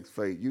to the next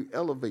phase. You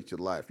elevate your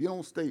life. You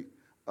don't stay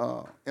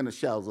in the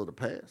shadows of the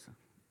past.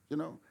 You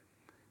know,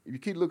 if you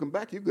keep looking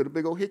back, you get a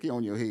big old hickey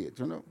on your head.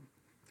 You know,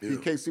 you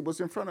can't see what's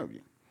in front of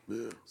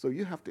you. So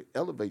you have to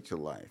elevate your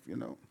life. You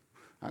know,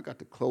 I got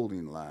the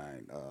clothing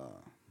line,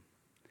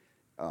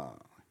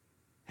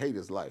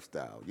 Haters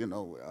Lifestyle. You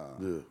know,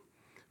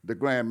 the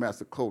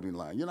Grandmaster clothing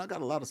line. You know, I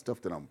got a lot of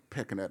stuff that I'm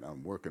pecking at and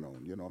I'm working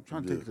on. You know, I'm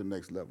trying to take it to the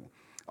next level.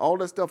 All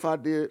that stuff I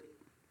did,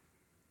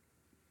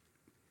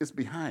 it's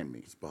behind me.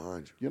 It's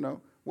behind you. You know,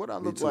 what I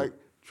look like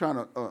trying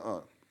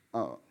to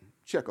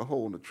check a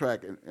hole in the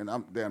track and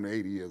I'm damn near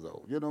 80 years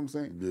old. You know what I'm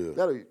saying? Yeah.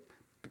 That'll,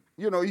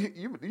 you know,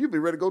 you be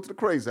ready to go to the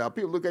crazy house.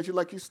 People look at you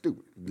like you're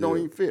stupid. You don't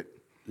even fit.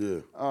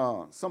 Yeah.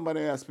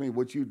 Somebody asked me,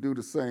 would you do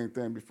the same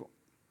thing before?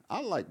 I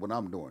like what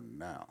I'm doing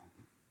now.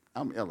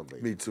 I'm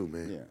elevating. Me too,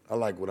 man. Yeah. I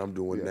like what I'm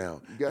doing now,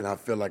 and I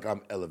feel like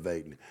I'm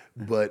elevating.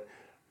 But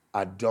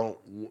I don't.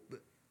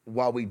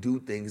 Why we do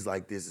things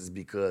like this is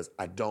because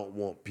I don't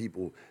want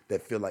people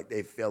that feel like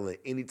they fell in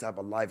any type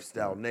of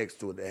lifestyle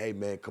next to it. That, hey,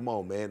 man, come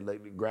on, man,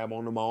 let me grab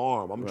onto my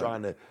arm. I'm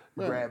trying to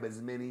grab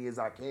as many as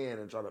I can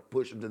and try to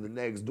push them to the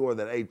next door.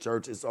 That, hey,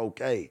 church, it's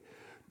okay.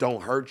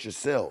 Don't hurt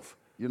yourself.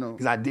 You know,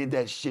 because I did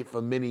that shit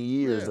for many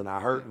years and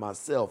I hurt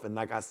myself. And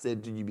like I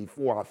said to you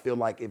before, I feel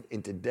like if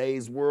in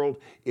today's world,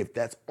 if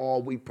that's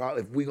all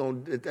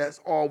if that's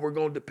all we're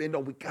gonna depend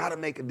on, we gotta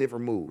make a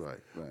different move.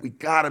 We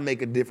gotta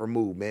make a different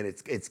move, man.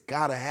 It's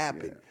gotta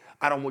happen.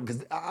 I don't want,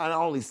 because I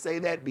only say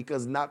that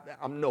because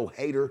I'm no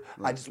hater.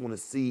 I just want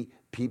to see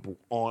people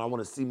on. I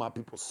want to see my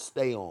people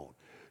stay on.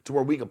 To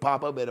where we can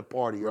pop up at a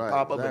party or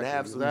pop up and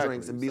have some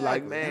drinks and be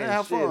like, man, and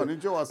have fun,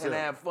 enjoy ourselves. And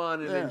have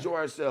fun and enjoy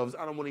ourselves.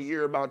 I don't want to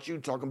hear about you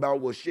talking about,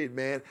 well, shit,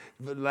 man,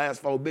 the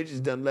last 4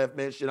 bitches done left,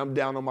 man, shit, I'm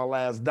down on my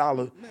last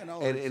dollar, man,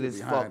 and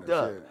it's fucked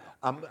up.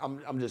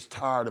 I'm just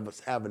tired of us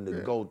having to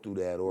go through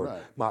that, or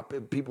my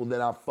people that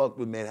I fuck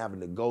with, man,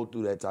 having to go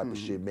through that type of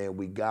shit, man.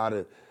 We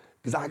gotta,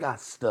 because I got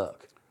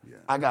stuck.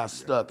 I got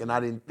stuck, and I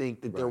didn't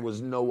think that there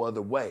was no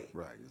other way.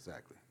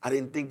 I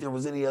didn't think there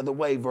was any other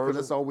way, Virgil. Because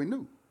that's all we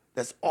knew.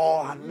 That's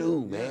all I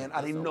knew, man.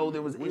 I didn't know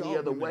there was any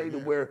other way to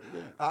where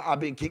I've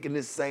been kicking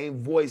this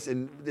same voice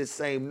and this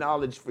same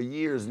knowledge for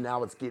years.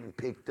 Now it's getting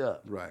picked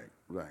up. Right.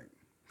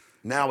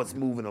 Now it's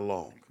moving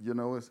along. You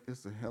know,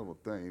 it's a hell of a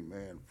thing,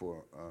 man,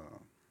 for,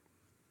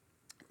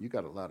 you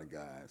got a lot of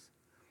guys.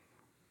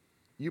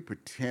 You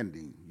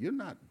pretending. You're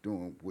not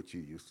doing what you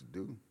used to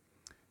do.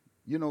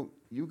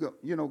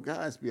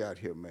 Guys be out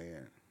here,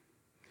 man.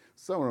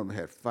 Some of them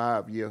had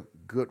 5-year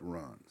good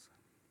runs.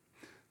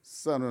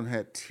 Some of them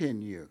had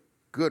 10-year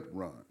good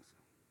runs.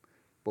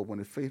 But when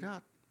it fade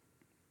out,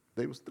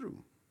 they was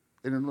through.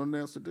 They didn't know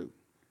nothing else to do.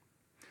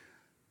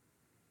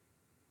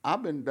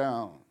 I've been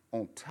down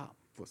on top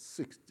for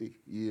 60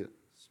 years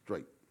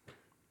straight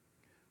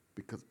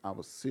because I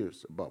was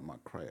serious about my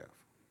craft.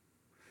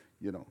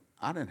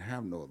 I didn't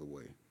have no other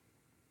way.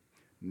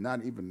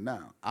 Not even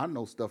now. I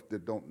know stuff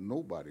that don't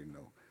nobody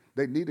know.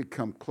 They need to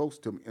come close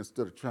to me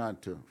instead of trying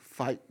to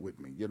fight with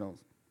me,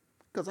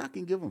 because I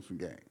can give them some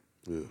game.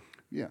 Yeah.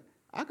 Yeah,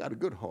 I got a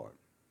good heart.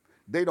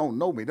 They don't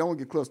know me. They don't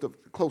get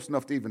close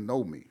enough to even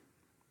know me.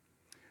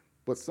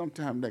 But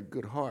sometimes that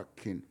good heart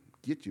can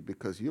get you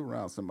because you're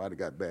around somebody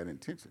got bad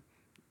intention.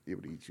 It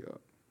would eat you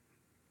up.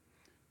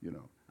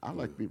 I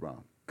like to be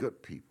around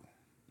good people.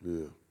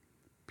 Yeah.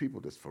 People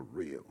that's for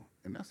real.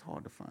 And that's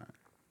hard to find.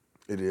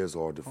 It is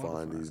hard to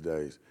find these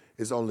days.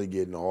 It's only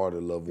getting harder,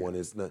 loved one.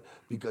 It's not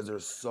because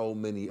there's so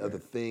many other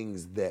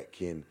things that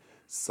can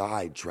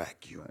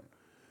sidetrack you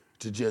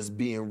to just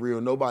being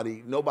real.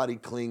 Nobody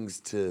clings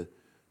to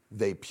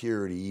their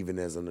purity even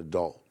as an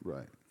adult.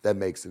 Right. That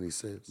makes any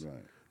sense.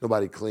 Right.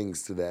 Nobody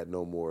clings to that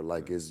no more.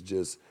 Like it's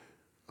just,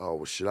 oh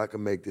well, shit, I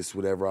can make this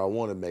whatever I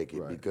want to make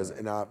it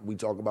we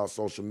talk about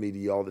social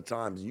media all the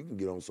time. You can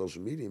get on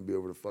social media and be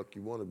whatever the fuck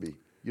you want to be.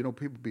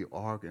 People be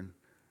arguing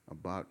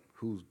about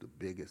who's the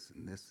biggest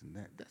and this and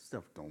that. That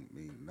stuff don't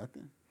mean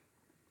nothing.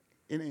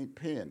 It ain't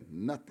paying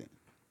nothing.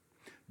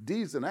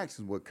 Deeds and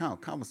actions will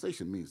count.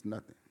 Conversation means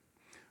nothing.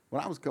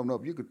 When I was coming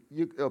up,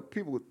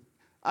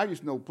 I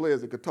used to know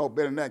players that could talk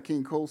better than that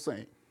King Cole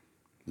sang.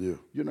 Yeah.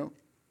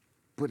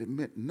 But it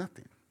meant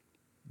nothing.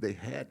 They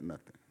had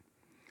nothing.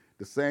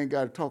 The same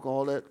guy to talk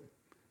all that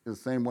is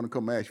the same one to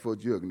come ask you for a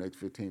jug in the next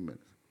 15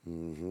 minutes.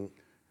 Mm-hmm.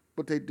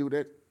 But they do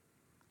that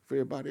for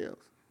everybody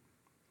else.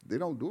 They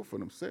don't do it for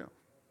themselves.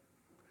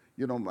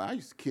 I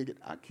used to kick it.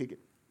 I kick it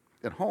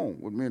at home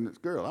with me and this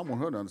girl. I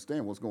want her to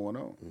understand what's going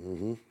on.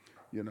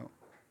 Mm-hmm.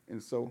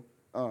 And so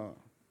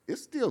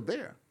it's still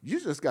there. You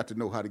just got to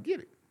know how to get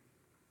it.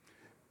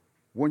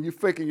 When you're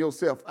faking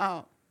yourself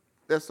out,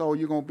 that's all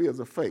you're going to be is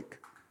a fake.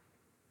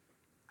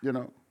 You're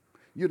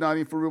not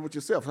even for real with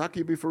yourself. How can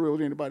you be for real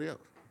with anybody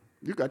else?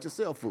 You got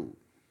yourself fooled.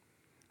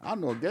 I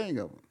know a gang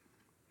of them.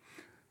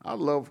 I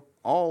love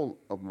all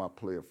of my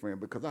player friends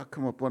because I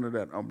come up under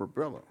that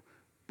umbrella.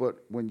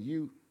 But when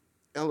you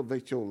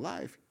elevate your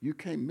life, you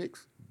can't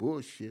mix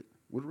bullshit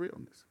with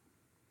realness.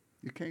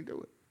 You can't do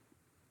it.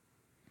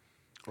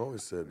 I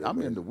always said that. I'm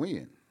in the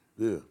win.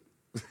 Yeah.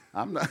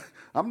 I'm not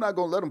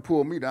gonna let them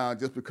pull me down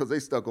just because they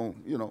stuck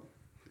on,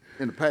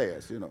 in the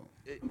past,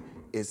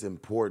 It's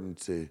important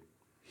to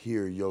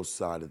hear your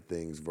side of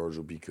things,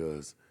 Virgil,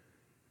 because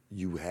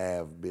you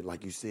have been,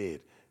 like you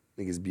said,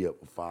 niggas be up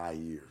for 5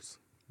 years.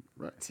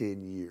 Right.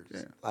 10 years.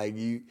 Yeah. Like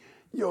you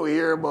don't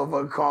hear a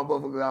motherfucker call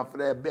motherfucker out for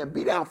that. Man,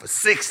 be down for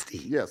 60.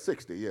 Yeah,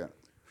 60, yeah.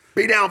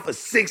 Be down for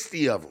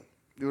 60 of them.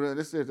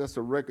 That's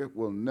a record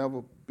will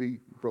never be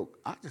broke.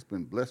 I just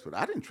been blessed with it.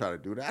 I didn't try to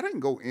do that. I didn't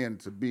go in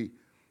to be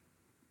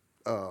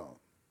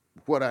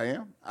what I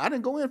am. I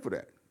didn't go in for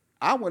that.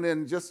 I went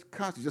in just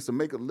to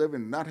make a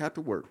living and not have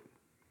to work.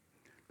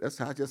 That's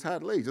how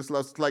it lays.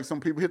 Just like some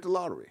people hit the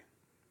lottery.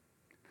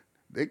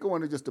 They go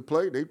in there just to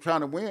play. They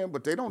trying to win,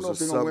 but they don't know if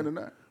they're going to win or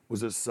not.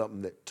 Was there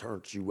something that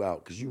turned you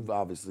out? Because you've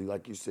obviously,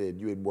 like you said,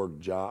 you had worked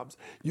jobs.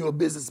 You're a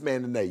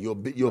businessman today.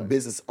 You're a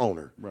business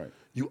owner. Right.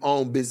 You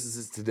own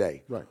businesses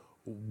today. Right.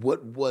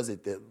 What was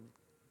it that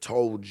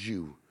told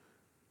you,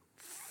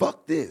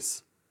 fuck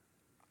this,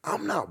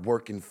 I'm not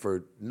working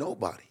for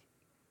nobody?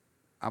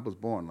 I was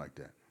born like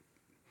that.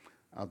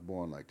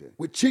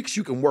 With chicks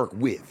you can work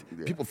with.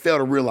 Yeah. People fail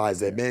to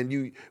realize that,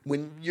 man.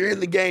 When you're in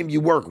the game,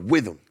 you work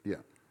with them. Yeah.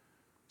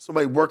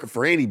 Somebody working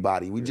for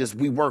anybody.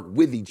 We work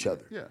with each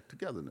other. Yeah,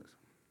 togetherness.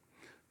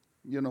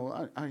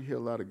 I hear a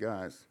lot of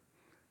guys,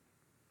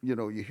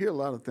 you hear a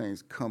lot of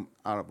things come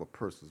out of a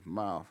person's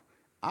mouth.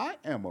 I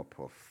am a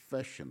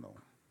professional.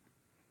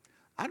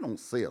 I don't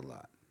say a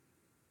lot.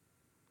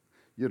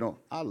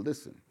 I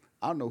listen.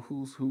 I know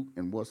who's who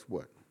and what's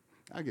what.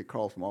 I get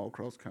calls from all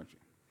across the country.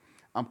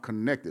 I'm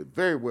connected,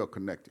 very well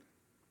connected,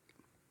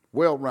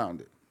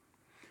 well-rounded.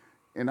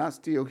 And I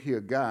still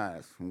hear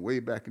guys from way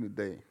back in the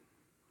day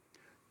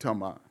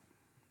talking about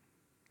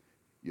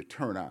you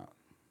turn out.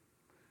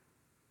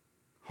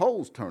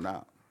 Hoes turn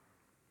out.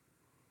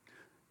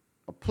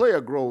 A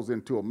player grows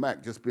into a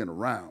Mac just being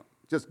around.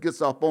 Just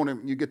gets up on him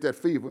and you get that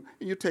fever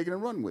and you take it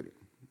and run with it.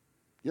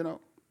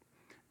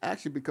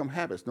 Action become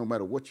habits no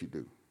matter what you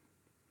do.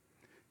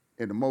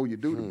 And the more you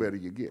do, the better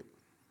you get.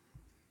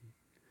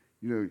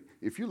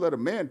 If you let a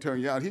man turn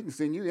you out, he can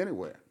send you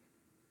anywhere.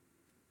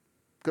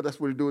 Because that's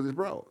what he do with his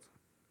bros.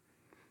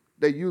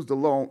 They use the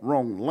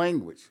wrong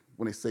language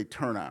when they say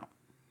turn out.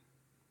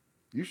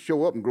 You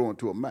show up and grow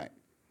into a Mac.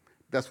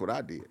 That's what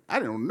I did. I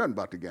didn't know nothing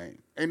about the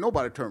game. Ain't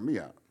nobody turned me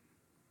out.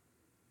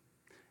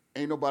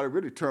 Ain't nobody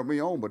really turned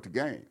me on but the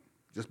game.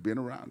 Just being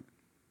around it.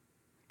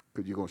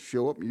 Because you're going to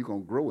show up and you're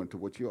going to grow into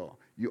what you are.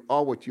 You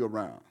are what you're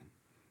around.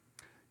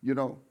 You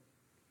know,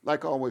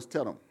 like I always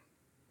tell them,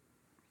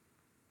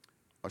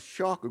 a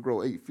shark will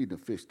grow 8 feet in a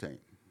fish tank,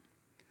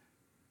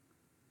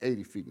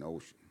 80 feet in the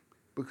ocean,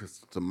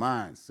 because it's a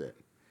mindset.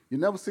 You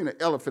never seen an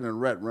elephant and a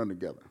rat run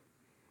together.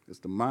 It's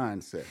the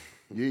mindset.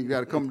 You got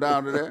to come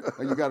down to that,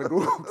 or you got to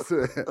go up to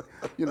that.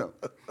 You know,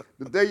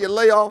 the day you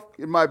lay off,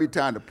 it might be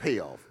time to pay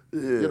off.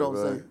 Yeah, you know what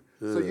right. I'm saying?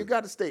 Yeah. So you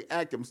got to stay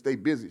active and stay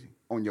busy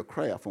on your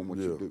craft, on what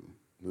you do.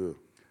 Yeah.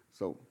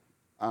 So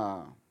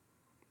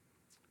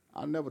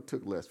I never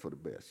took less for the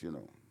best, you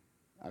know.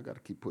 I got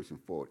to keep pushing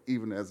forward,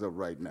 even as of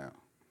right now.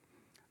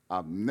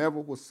 I never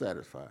was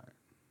satisfied.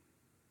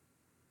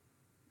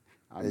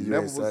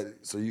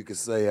 So you could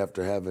say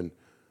after having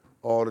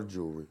all the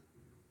jewelry,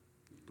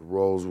 the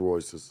Rolls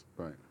Royces,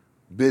 Right.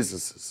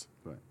 businesses,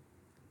 Right.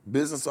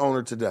 business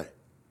owner today,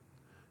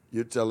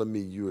 you're telling me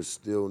you are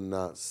still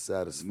not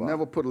satisfied.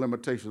 Never put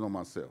limitations on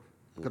myself,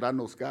 because I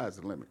know sky's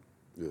the limit.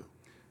 Yeah.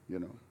 You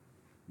know,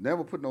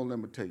 never put no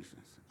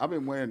limitations. I've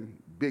been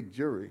wearing big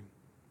jewelry.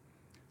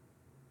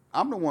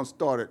 I'm the one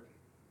started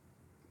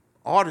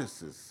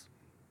artists'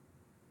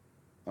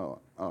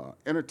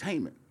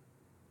 entertainment.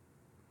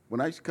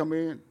 When I used to come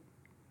in,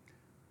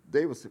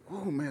 they would say,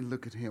 "Oh man,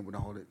 look at him with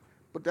all that."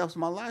 But that was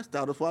my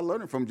lifestyle. That's why I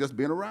learned it from, just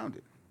being around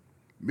it.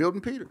 Milton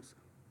Peters.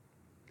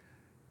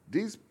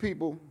 These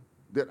people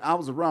that I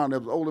was around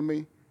that was older than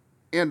me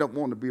end up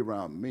wanting to be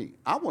around me.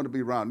 I wanted to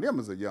be around them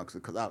as a youngster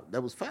because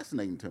that was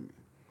fascinating to me.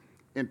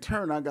 In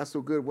turn, I got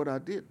so good at what I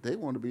did, they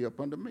wanted to be up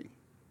under me.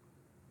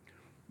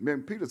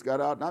 Milton Peters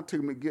got out, and I took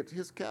him to get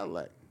his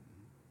Cadillac.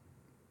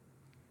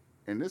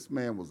 And this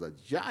man was a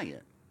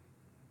giant.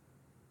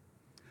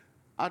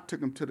 I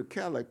took him to the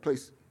Cadillac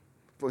place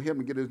for him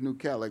to get his new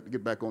Cadillac to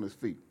get back on his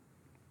feet.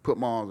 Put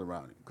my arms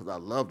around him because I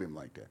loved him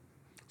like that.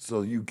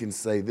 So you can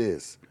say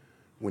this,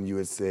 when you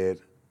had said,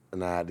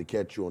 and I had to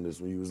catch you on this,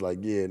 when you was like,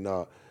 yeah,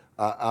 no,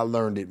 I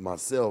learned it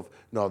myself.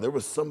 No, there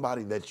was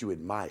somebody that you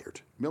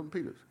admired. Milton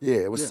Peters. Yeah,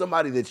 it was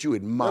somebody that you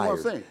admired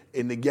That's what I'm saying.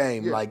 in the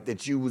game, Yeah. like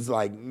that you was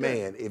like,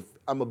 man, if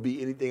I'm going to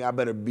be anything, I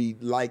better be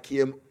like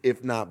him,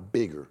 if not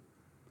bigger.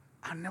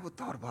 I never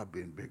thought about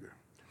being bigger.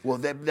 Well,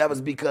 that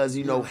was because,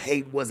 you know,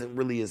 hate wasn't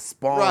really as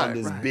spawned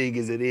as Right. big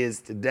as it is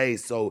today.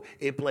 So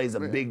it plays a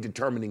big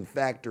determining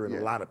factor in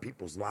a lot of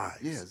people's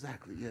lives. Yeah,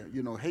 exactly. Yeah,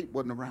 you know, hate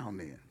wasn't around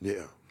then.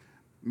 Yeah.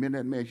 Me and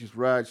that man used to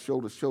ride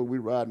shoulder to shoulder. We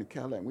ride in the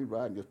Cadillac, and we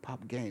ride and just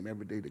pop game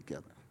every day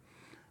together.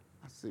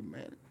 I said,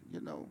 man,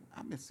 you know,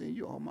 I've been seeing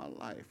you all my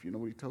life. You know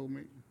what he told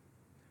me?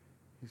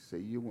 He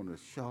said, you're one of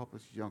the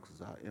sharpest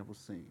youngsters I ever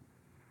seen.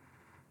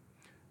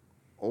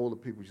 Older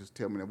people just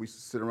tell me that we used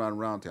to sit around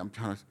there. I'm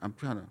trying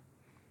to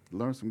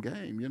learn some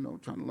game, you know,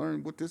 trying to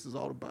learn what this is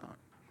all about.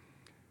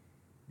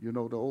 You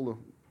know,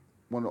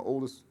 one of the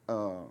oldest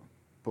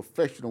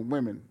professional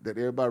women that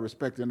everybody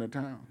respected in the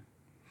town.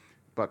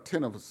 About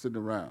 10 of us sitting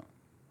around.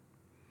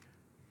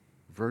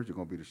 Virgil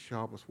gonna be the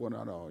sharpest one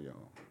out of all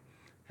y'all.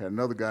 Had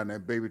another guy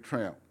named Baby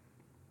Tramp.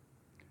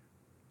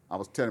 I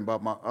was telling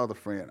about my other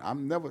friend. I've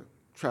never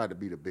tried to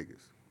be the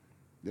biggest,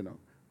 you know.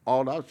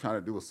 All I was trying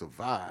to do was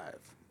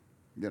survive,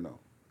 you know.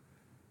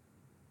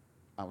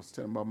 I was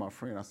telling about my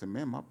friend. I said,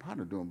 man, my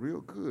partner doing real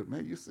good,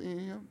 man. You seeing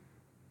him?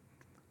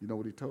 You know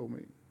what he told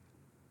me?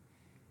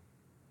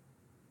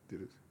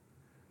 Did it?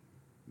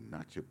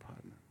 Not your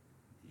partner.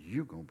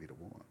 You gonna be the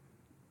one.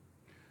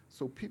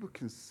 So people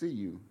can see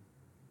you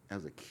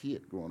as a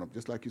kid growing up,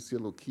 just like you see a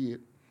little kid,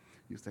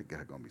 you say,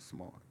 God gonna be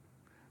smart.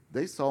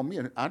 They saw me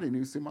and I didn't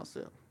even see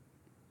myself.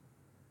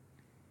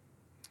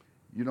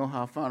 You know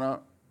how I found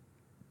out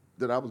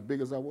that I was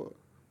big as I was?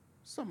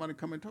 Somebody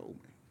come and told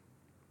me.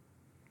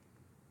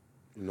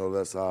 You know,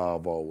 that's how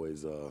I've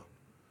always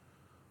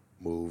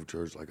moved,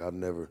 church. Like, I've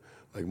never,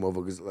 like,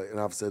 motherfuckers, like, and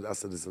I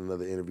said this in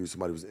another interview.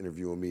 Somebody was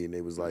interviewing me, and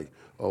they was like,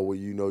 oh, well,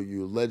 you know,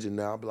 you're a legend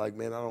now. I'd be like,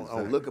 man, I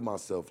don't look at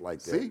myself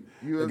like that. See?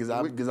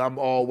 Because I'm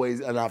always,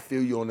 and I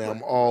feel you on that,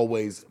 I'm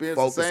always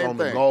focused on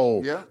the thing.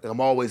 goal. Yeah. And I'm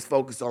always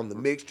focused on the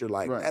mixture.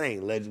 Like, Right. that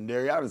ain't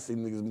legendary. I done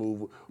seen niggas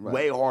move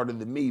way harder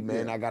than me,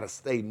 man. Yeah. I got to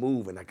stay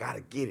moving. I got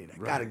to get it.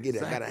 I got to get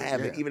it. I got to Exactly.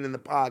 have it. Yeah. Even in the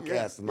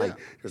podcast, I'm like,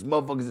 Yeah. there's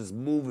motherfuckers that's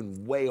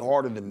moving way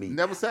harder than me.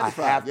 Never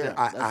satisfied. I have Yeah, to,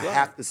 that's I right.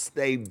 have to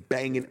stay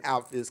banging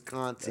out this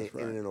content That's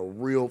right. and in a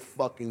real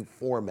fucking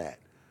format.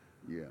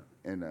 Yeah,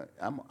 and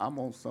I'm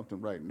on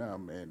something right now,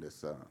 man.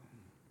 That's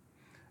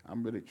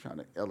I'm really trying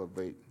to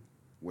elevate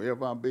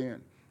wherever I'm being.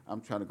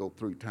 I'm trying to go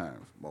 3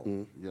 times more,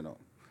 you know,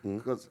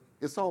 because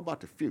it's all about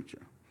the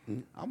future.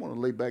 I want to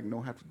lay back and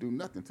don't have to do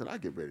nothing until I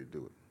get ready to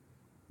do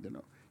it. You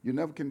know, you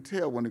never can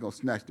tell when they're gonna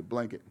snatch the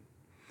blanket.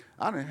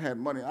 I done had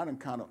money. I done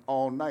counted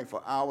all night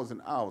for hours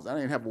and hours. I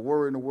didn't have a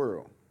worry in the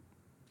world.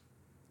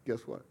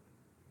 Guess what?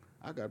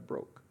 I got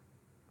broke.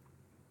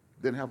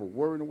 Didn't have a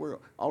worry in the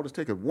world. All it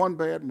takes is one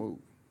bad move.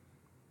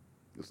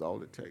 That's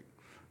all it takes.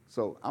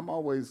 So I'm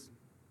always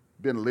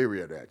been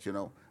leery of that, you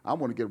know. I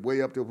want to get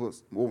way up there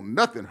where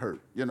nothing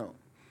hurt, you know.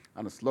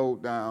 I done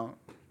slowed down.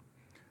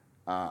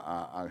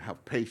 I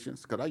have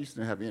patience, because I used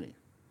to have any.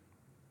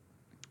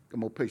 Got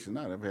more patience than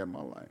I ever had in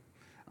my life.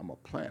 I'm a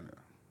planner.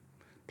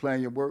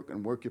 Plan your work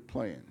and work your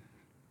plan.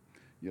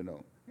 You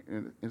know,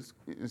 and it's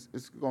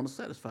going to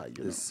satisfy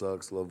you. It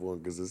sucks, loved one,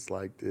 because it's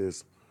like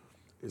this.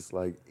 It's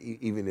like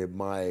even at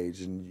my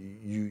age, and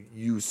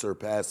you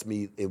surpass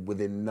me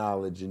within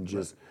knowledge and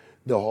just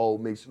the whole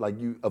mix. Like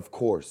you, of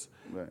course,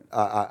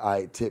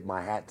 I tip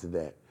my hat to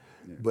that.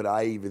 Yeah. But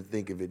I even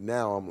think of it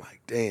now. I'm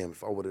like, damn,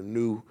 if I would have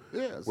knew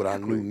what I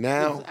knew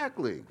now,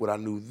 what I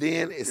knew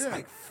then, it's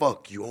like,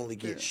 fuck, you only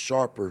get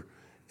sharper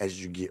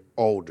as you get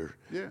older.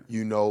 Yeah.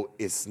 You know,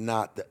 it's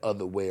not the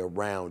other way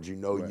around. You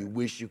know, you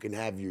wish you can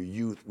have your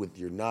youth with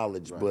your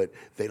knowledge, but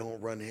they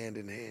don't run hand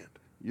in hand.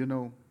 You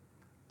know,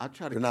 I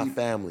try to They're not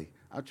family.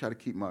 I try to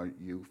keep my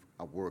youth.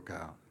 I work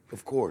out.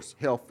 Of course.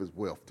 Health is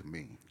wealth to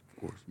me. Of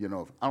course. You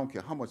know, I don't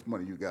care how much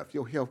money you got. If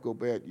your health go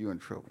bad, you're in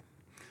trouble.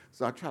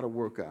 So I try to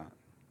work out.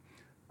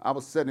 I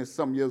was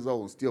 70-some years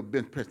old and still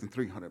bench pressing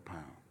 300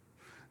 pounds.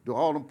 Do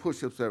all them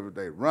push-ups every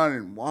day,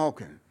 running,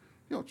 walking,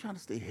 you know, trying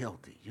to stay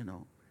healthy, you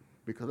know.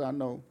 Because I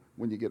know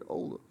when you get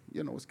older,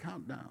 you know, it's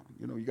countdown.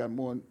 You know, you got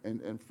more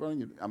in front of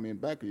you. I mean,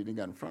 back of you than you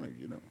got in front of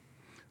you, you know.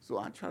 So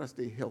I try to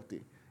stay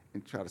healthy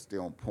and try to stay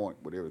on point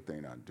with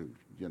everything I do,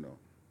 you know.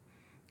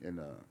 And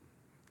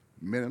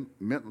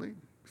mentally,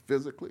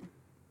 physically,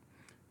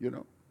 you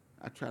know,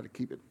 I try to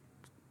keep it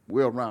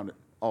well-rounded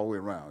all the way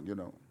around, you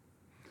know.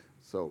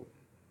 So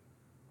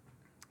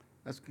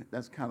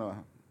that's kind of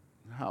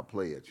how I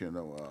play it, you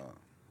know.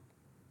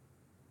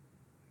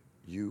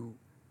 You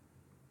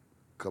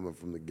coming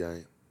from the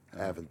game,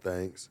 having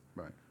things,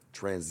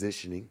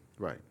 transitioning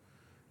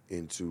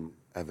into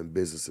having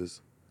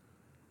businesses,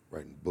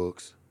 writing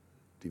books,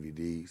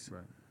 DVDs,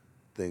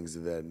 things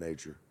of that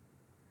nature.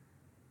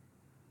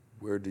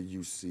 Where do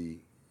you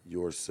see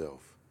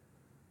yourself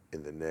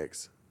in the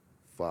next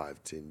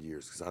 5, 10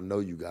 years? Because I know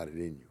you got it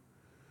in you.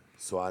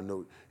 So I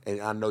know,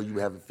 and I know you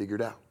haven't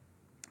figured out.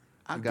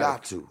 I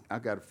got to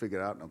figure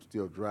it out, and I'm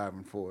still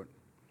driving for it.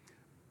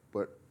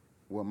 But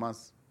where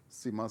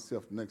see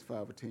myself the next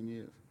 5 or 10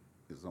 years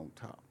is on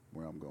top,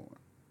 where I'm going.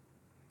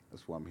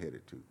 That's where I'm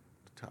headed to,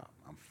 the top.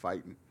 I'm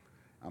fighting.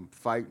 I'm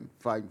fighting.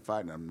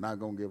 I'm not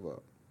going to give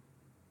up.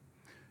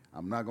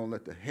 I'm not going to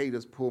let the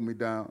haters pull me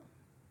down,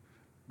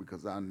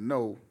 because I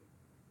know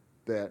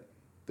that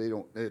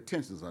their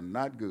intentions are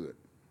not good.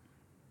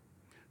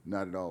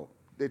 Not at all.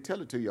 They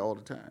tell it to you all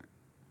the time.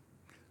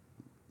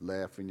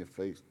 Laugh in your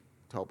face,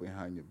 talk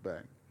behind your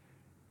back.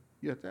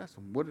 You have to ask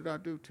them, what did I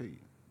do to you?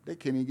 They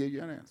can't even give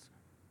you an answer.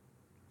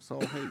 It's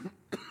all hate.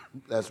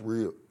 That's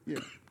real. Yeah,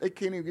 they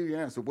can't even give you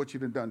an answer what you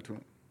done to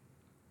them.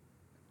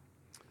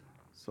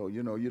 So,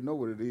 you know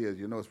what it is.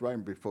 You know, it's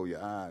right before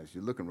your eyes.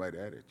 You're looking right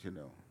at it, you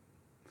know.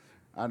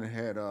 I done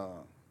had,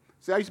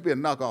 I used to be a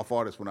knockoff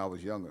artist when I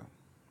was younger.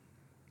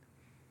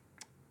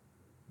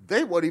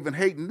 They weren't even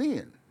hating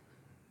then.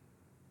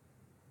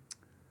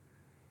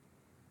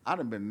 I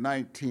done been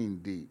 19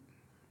 deep.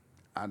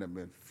 I done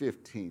been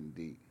 15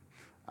 deep.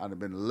 I done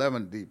been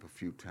 11 deep a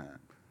few times,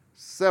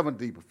 7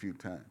 deep a few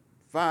times,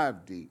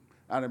 5 deep.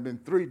 I done been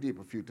 3 deep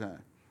a few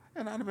times,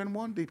 and I done been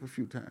 1 deep a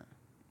few times.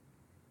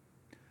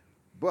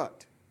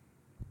 But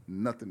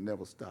nothing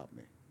never stopped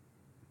me,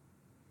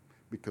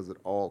 because it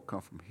all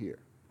come from here.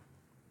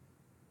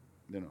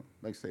 You know,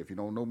 like I say, if you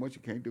don't know much,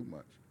 you can't do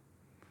much.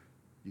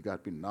 You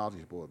got to be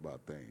knowledgeable about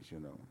things, you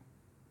know.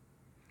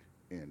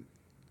 And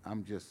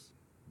I'm just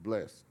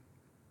blessed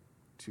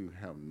to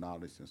have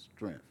knowledge and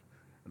strength.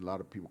 A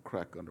lot of people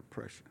crack under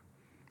pressure.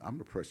 I'm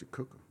the pressure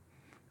cooker.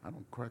 I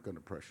don't crack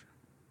under pressure.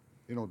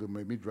 You know, they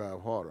make me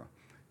drive harder.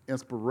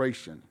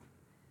 Inspiration,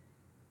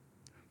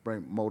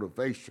 bring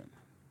motivation.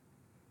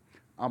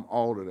 I'm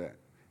all of that.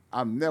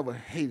 I've never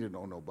hated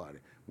on nobody.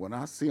 When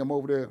I see them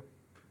over there,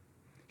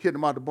 hitting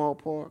them out the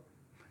ballpark,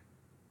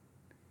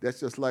 that's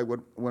just like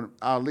when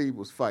Ali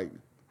was fighting.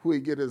 Who he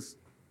get his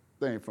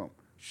thing from?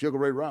 Sugar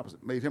Ray Robinson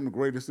made him the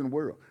greatest in the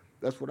world.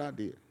 That's what I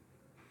did.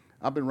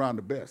 I've been around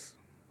the best.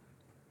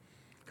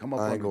 I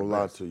ain't gonna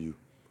lie to you.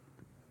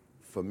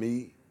 For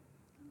me,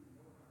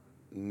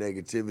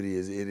 negativity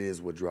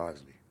is what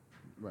drives me.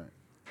 Right.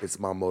 It's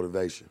my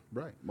motivation.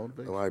 Right,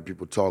 motivation. A lot of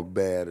people talk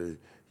bad, or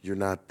you're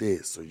not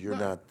this, or you're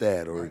not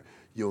that, or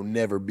you'll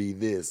never be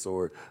this,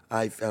 or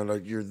I found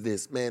out you're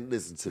this. Man,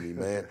 listen to me,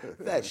 man.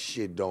 That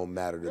shit don't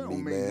matter to me,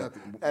 man.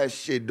 Nothing. That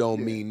shit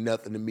don't mean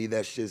nothing to me.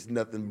 That shit's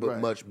nothing but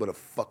much but a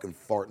fucking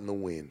fart in the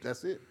wind.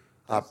 That's it.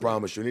 I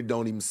promise you. And it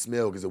don't even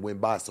smell because it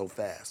went by so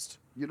fast.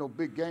 You know,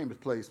 big game is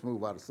played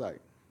smooth out of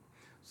sight.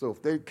 So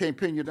if they can't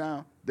pin you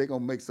down, they're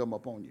going to make something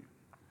up on you.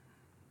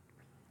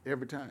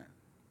 Every time.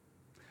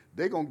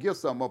 They're going to give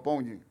something up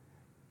on you.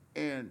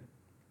 And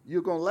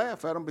you're going to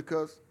laugh at them,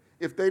 because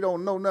if they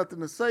don't know nothing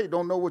to say,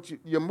 don't know what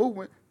your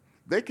movement,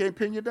 they can't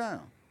pin you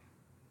down.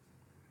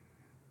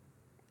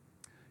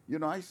 You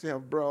know, I used to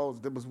have bros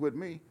that was with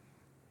me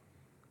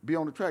be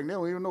on the track, and they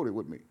don't even know they're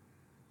with me.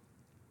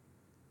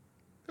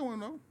 They don't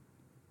know.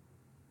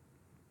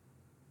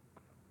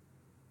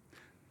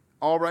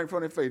 All right in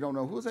front of their face, don't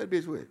know who's that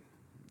bitch with.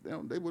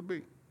 They would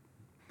be.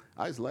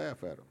 I just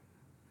laugh at them.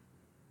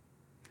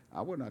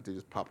 I wasn't out there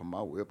just popping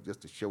my whip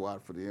just to show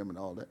out for them and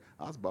all that.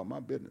 I was about my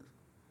business.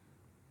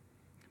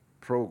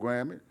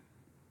 Program it,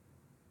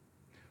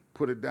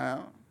 put it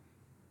down,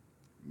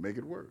 make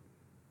it work.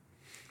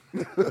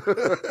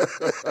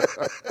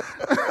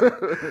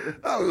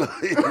 I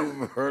love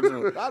you,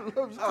 Virgil.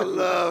 I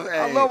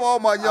love all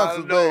my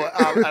youngsters, man.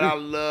 And I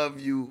love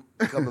you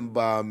coming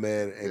by,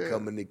 man, and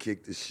coming to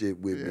kick the shit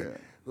with me.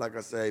 Like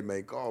I say,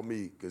 man, call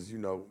me, because, you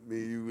know,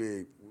 me and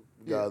you,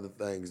 we got other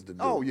things to do.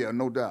 Oh, yeah,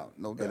 no doubt,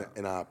 no doubt.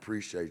 And I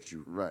appreciate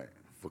you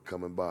for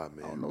coming by,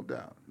 man. Oh, no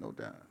doubt, no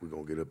doubt. We're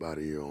going to get up out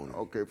of here on it.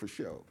 Okay, for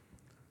sure.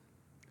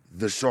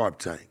 The Sharp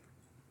Tank.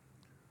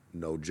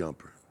 No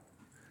jumper.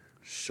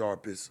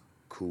 Sharpest,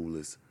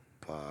 coolest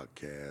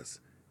podcast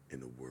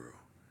in the world.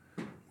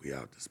 We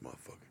out this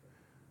motherfucker.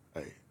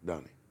 Hey,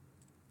 Donnie,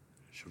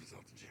 shoot us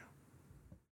out the gym.